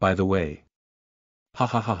hello, by the way. Ha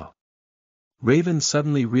ha ha ha. Raven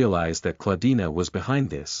suddenly realized that Claudina was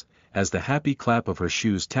behind this, as the happy clap of her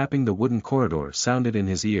shoes tapping the wooden corridor sounded in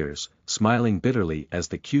his ears, smiling bitterly as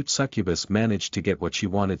the cute succubus managed to get what she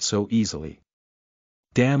wanted so easily.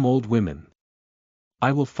 Damn old women.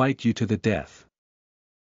 I will fight you to the death.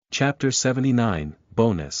 Chapter 79,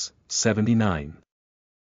 Bonus, 79.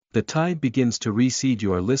 The tide begins to recede.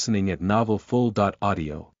 You are listening at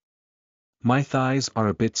novelfull.audio. My thighs are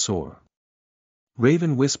a bit sore.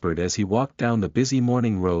 Raven whispered as he walked down the busy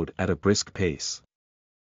morning road at a brisk pace.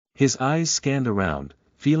 His eyes scanned around,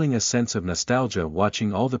 feeling a sense of nostalgia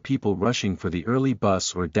watching all the people rushing for the early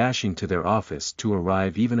bus or dashing to their office to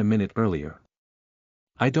arrive even a minute earlier.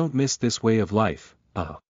 I don't miss this way of life,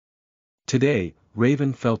 Today,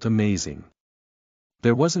 Raven felt amazing.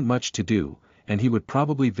 There wasn't much to do, and he would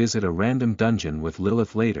probably visit a random dungeon with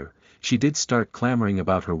Lilith later. She did start clamoring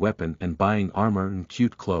about her weapon and buying armor and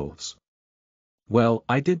cute clothes. Well,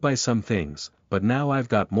 I did buy some things, but now I've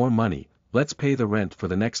got more money, let's pay the rent for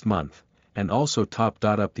the next month, and also top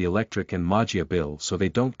up the electric and magia bill so they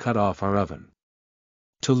don't cut off our oven.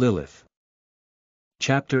 To Lilith.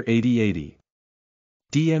 Chapter 80.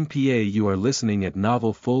 DMPA. You are listening at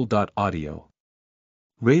novelfull.audio.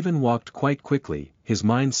 Raven walked quite quickly, his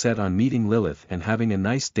mind set on meeting Lilith and having a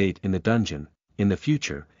nice date in the dungeon. In the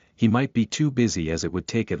future, he might be too busy as it would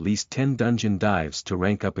take at least 10 dungeon dives to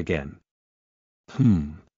rank up again.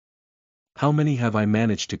 How many have I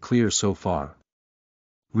managed to clear so far?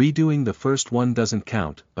 Redoing the first one doesn't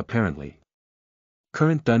count, apparently.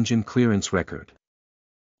 Current dungeon clearance record.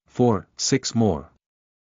 6 more.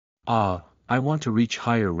 I want to reach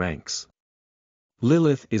higher ranks.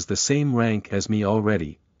 Lilith is the same rank as me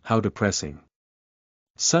already, how depressing.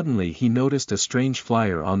 Suddenly he noticed a strange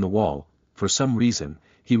flyer on the wall. For some reason,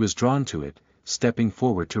 he was drawn to it, stepping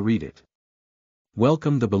forward to read it.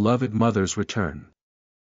 Welcome the beloved mother's return.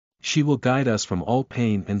 She will guide us from all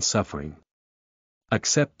pain and suffering.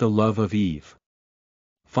 Accept the love of Eve.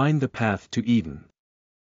 Find the path to Eden.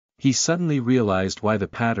 He suddenly realized why the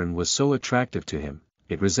pattern was so attractive to him.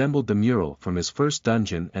 It resembled the mural from his first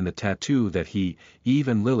dungeon and the tattoo that he, Eve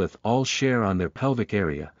and Lilith all share on their pelvic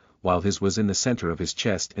area, while his was in the center of his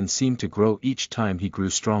chest and seemed to grow each time he grew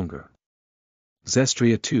stronger.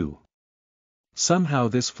 Zestria 2. Somehow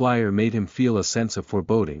this flyer made him feel a sense of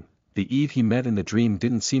foreboding. The Eve he met in the dream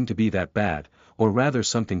didn't seem to be that bad, or rather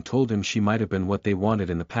something told him she might have been what they wanted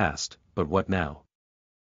in the past, but what now?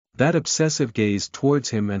 That obsessive gaze towards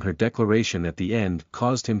him and her declaration at the end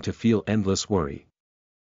caused him to feel endless worry.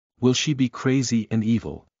 Will she be crazy and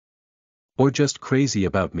evil? Or just crazy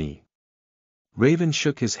about me? Raven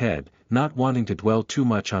shook his head, not wanting to dwell too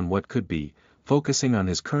much on what could be, focusing on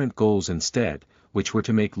his current goals instead, which were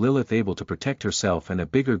to make Lilith able to protect herself and a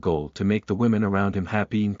bigger goal to make the women around him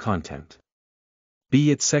happy and content.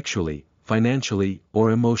 Be it sexually, financially,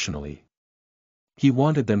 or emotionally. He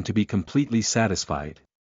wanted them to be completely satisfied.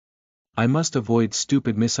 I must avoid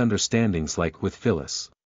stupid misunderstandings like with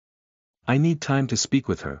Phyllis. I need time to speak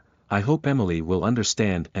with her. I hope Emily will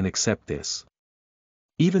understand and accept this.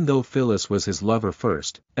 Even though Phyllis was his lover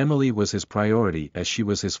first, Emily was his priority as she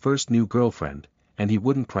was his first new girlfriend, and he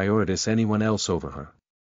wouldn't prioritize anyone else over her.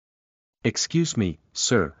 Excuse me,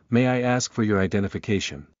 sir, may I ask for your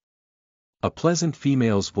identification? A pleasant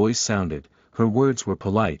female's voice sounded, her words were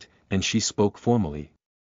polite, and she spoke formally.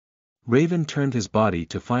 Raven turned his body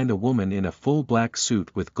to find a woman in a full black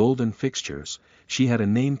suit with golden fixtures. She had a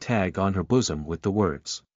name tag on her bosom with the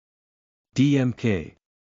words DMK.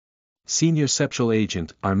 Senior Sexual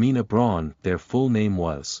Agent Armina Braun. Their full name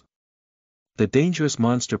was. The Dangerous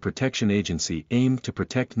Monster Protection Agency aimed to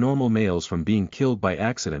protect normal males from being killed by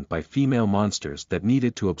accident by female monsters that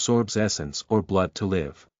needed to absorb essence or blood to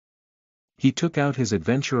live. He took out his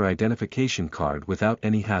adventurer identification card without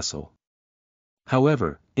any hassle.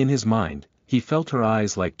 However, in his mind, he felt her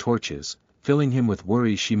eyes like torches, filling him with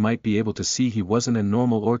worry she might be able to see he wasn't a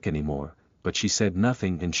normal orc anymore, but she said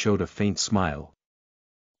nothing and showed a faint smile.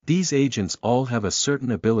 These agents all have a certain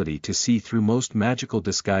ability to see through most magical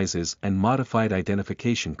disguises and modified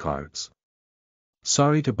identification cards.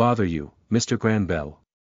 Sorry to bother you, Mr. Granbell.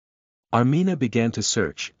 Armina began to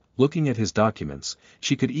search. Looking at his documents,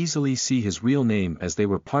 she could easily see his real name as they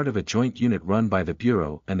were part of a joint unit run by the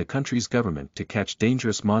Bureau and the country's government to catch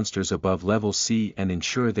dangerous monsters above level C and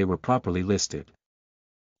ensure they were properly listed.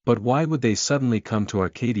 But why would they suddenly come to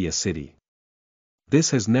Arcadia City?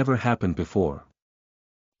 This has never happened before.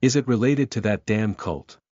 Is it related to that damn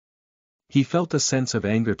cult? He felt a sense of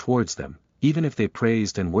anger towards them. Even if they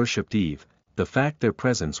praised and worshipped Eve, the fact their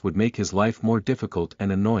presence would make his life more difficult and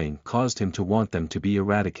annoying caused him to want them to be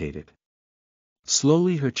eradicated.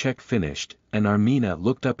 Slowly her check finished, and Armina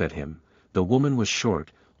looked up at him. The woman was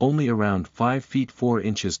short, only around 5 feet 4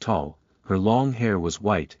 inches tall, her long hair was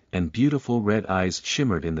white, and beautiful red eyes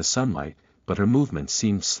shimmered in the sunlight, but her movements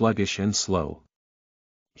seemed sluggish and slow.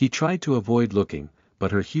 He tried to avoid looking,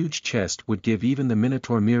 but her huge chest would give even the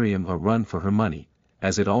Minotaur Miriam a run for her money.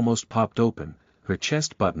 As it almost popped open, her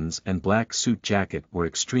chest buttons and black suit jacket were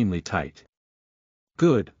extremely tight.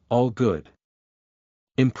 Good, all good.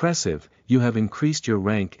 Impressive, you have increased your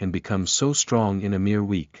rank and become so strong in a mere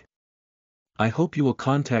week. I hope you will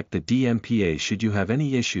contact the DMPA should you have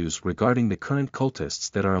any issues regarding the current cultists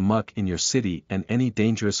that are amuck in your city and any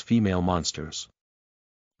dangerous female monsters.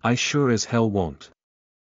 I sure as hell won't.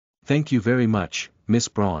 Thank you very much, Miss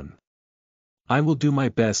Braun. I will do my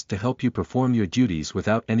best to help you perform your duties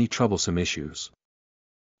without any troublesome issues.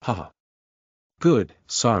 Haha. Good,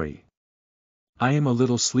 sorry. I am a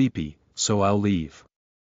little sleepy, so I'll leave.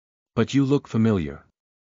 But you look familiar.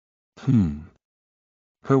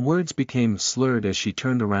 Her words became slurred as she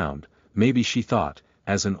turned around. Maybe she thought,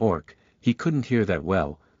 as an orc, he couldn't hear that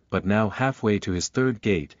well, but now halfway to his third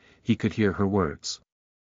gate, he could hear her words.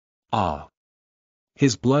 Ah!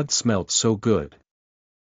 His blood smelt so good.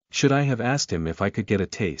 Should I have asked him if I could get a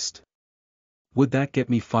taste? Would that get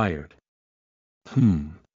me fired?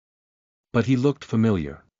 But he looked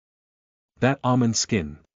familiar. That almond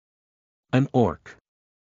skin. An orc.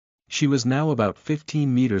 She was now about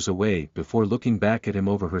 15 meters away before looking back at him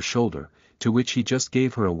over her shoulder, to which he just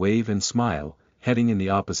gave her a wave and smile, heading in the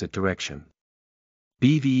opposite direction.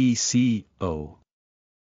 BVECO.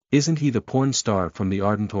 Isn't he the porn star from the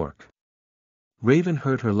Ardent Orc? Raven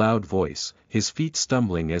heard her loud voice, his feet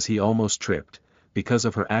stumbling as he almost tripped. Because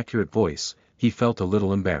of her accurate voice, he felt a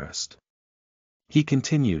little embarrassed. He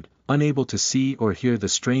continued, unable to see or hear the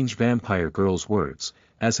strange vampire girl's words,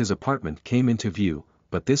 as his apartment came into view,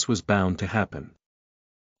 but this was bound to happen.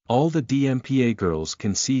 All the DMPA girls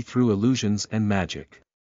can see through illusions and magic.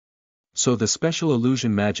 So the special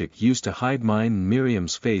illusion magic used to hide mine and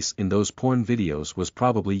Miriam's face in those porn videos was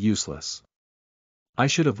probably useless. I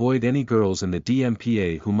should avoid any girls in the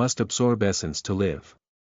DMPA who must absorb essence to live.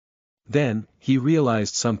 Then, he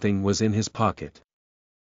realized something was in his pocket.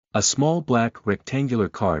 A small black rectangular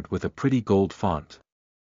card with a pretty gold font.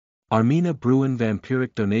 Armina Bruin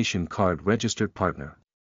Vampiric Donation Card Registered Partner.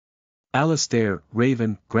 Alistair,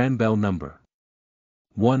 Raven, Granbell number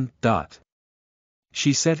 1.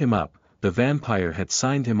 She set him up, the vampire had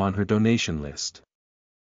signed him on her donation list.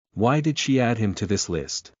 Why did she add him to this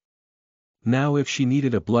list? Now if she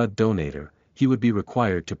needed a blood donator, he would be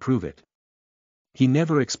required to prove it. He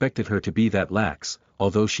never expected her to be that lax,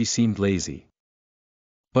 although she seemed lazy.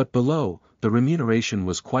 But below, the remuneration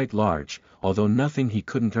was quite large, although nothing he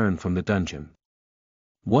couldn't earn from the dungeon.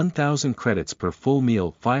 1,000 credits per full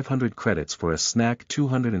meal, 500 credits for a snack,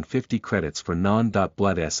 250 credits for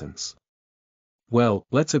non-blood essence. Well,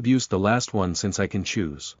 let's abuse the last one since I can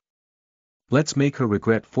choose. Let's make her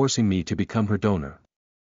regret forcing me to become her donor.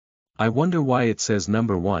 I wonder why it says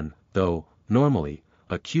number 1, though. Normally,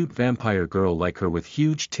 a cute vampire girl like her with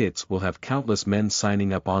huge tits will have countless men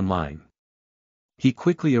signing up online. He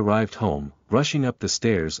quickly arrived home, rushing up the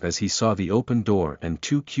stairs as he saw the open door and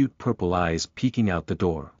 2 cute purple eyes peeking out the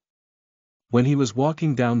door. When he was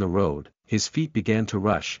walking down the road, his feet began to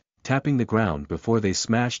rush, tapping the ground before they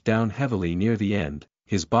smashed down heavily near the end,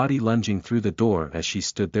 his body lunging through the door as she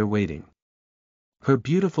stood there waiting. Her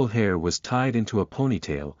beautiful hair was tied into a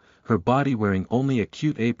ponytail, her body wearing only a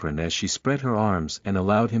cute apron as she spread her arms and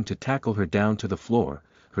allowed him to tackle her down to the floor,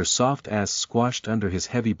 her soft ass squashed under his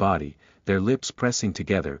heavy body, their lips pressing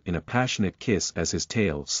together in a passionate kiss as his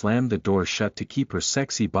tail slammed the door shut to keep her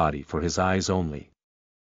sexy body for his eyes only.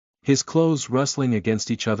 His clothes rustling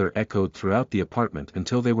against each other echoed throughout the apartment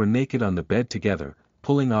until they were naked on the bed together,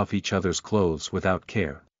 pulling off each other's clothes without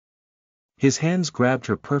care. His hands grabbed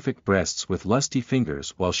her perfect breasts with lusty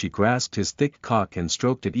fingers while she grasped his thick cock and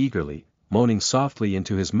stroked it eagerly, moaning softly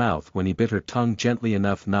into his mouth when he bit her tongue gently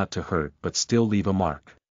enough not to hurt but still leave a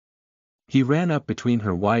mark. He ran up between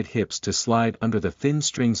her wide hips to slide under the thin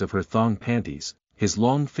strings of her thong panties, his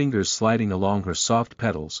long fingers sliding along her soft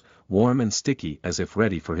petals, warm and sticky as if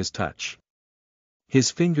ready for his touch.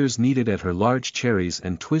 His fingers kneaded at her large cherries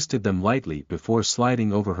and twisted them lightly before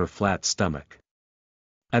sliding over her flat stomach.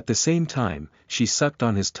 At the same time, she sucked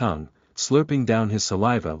on his tongue, slurping down his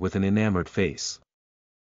saliva with an enamored face.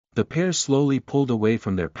 The pair slowly pulled away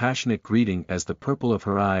from their passionate greeting as the purple of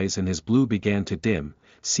her eyes and his blue began to dim.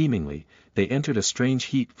 Seemingly, they entered a strange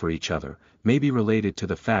heat for each other, maybe related to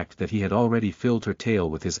the fact that he had already filled her tail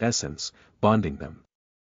with his essence, bonding them.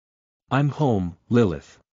 I'm home,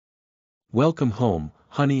 Lilith. Welcome home,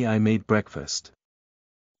 honey, I made breakfast.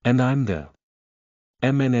 And I'm the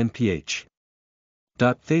MNNPH.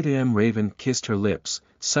 Theta M. Raven kissed her lips,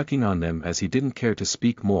 sucking on them as he didn't care to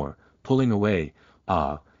speak more, pulling away.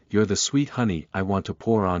 Ah, you're the sweet honey I want to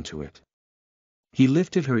pour onto it. He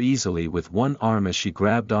lifted her easily with one arm as she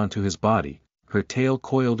grabbed onto his body, her tail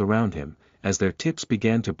coiled around him, as their tips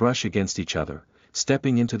began to brush against each other.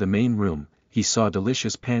 Stepping into the main room, he saw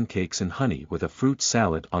delicious pancakes and honey with a fruit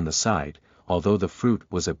salad on the side. Although the fruit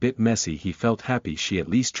was a bit messy, he felt happy she at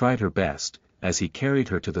least tried her best, as he carried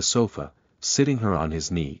her to the sofa, sitting her on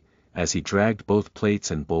his knee, as he dragged both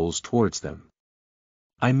plates and bowls towards them.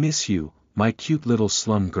 I miss you, my cute little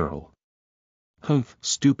slum girl. Humph,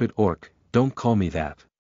 stupid orc, don't call me that.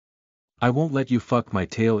 I won't let you fuck my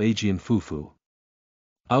tail Aegean fufu.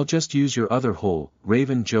 I'll just use your other hole,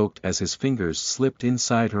 Raven joked as his fingers slipped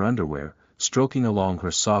inside her underwear, stroking along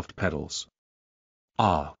her soft petals.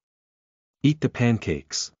 Ah! Eat the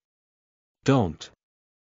pancakes. Don't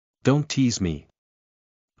tease me.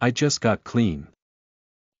 I just got clean.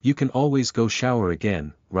 You can always go shower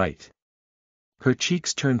again, right? Her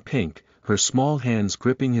cheeks turned pink, her small hands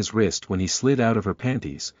gripping his wrist when he slid out of her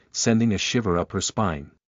panties, sending a shiver up her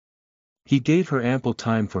spine. He gave her ample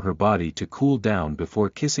time for her body to cool down before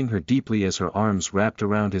kissing her deeply as her arms wrapped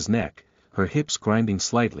around his neck, her hips grinding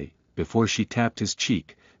slightly, before she tapped his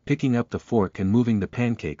cheek, picking up the fork and moving the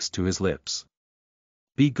pancakes to his lips.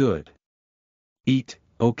 Be good. Eat,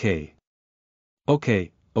 okay.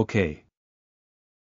 Okay, okay.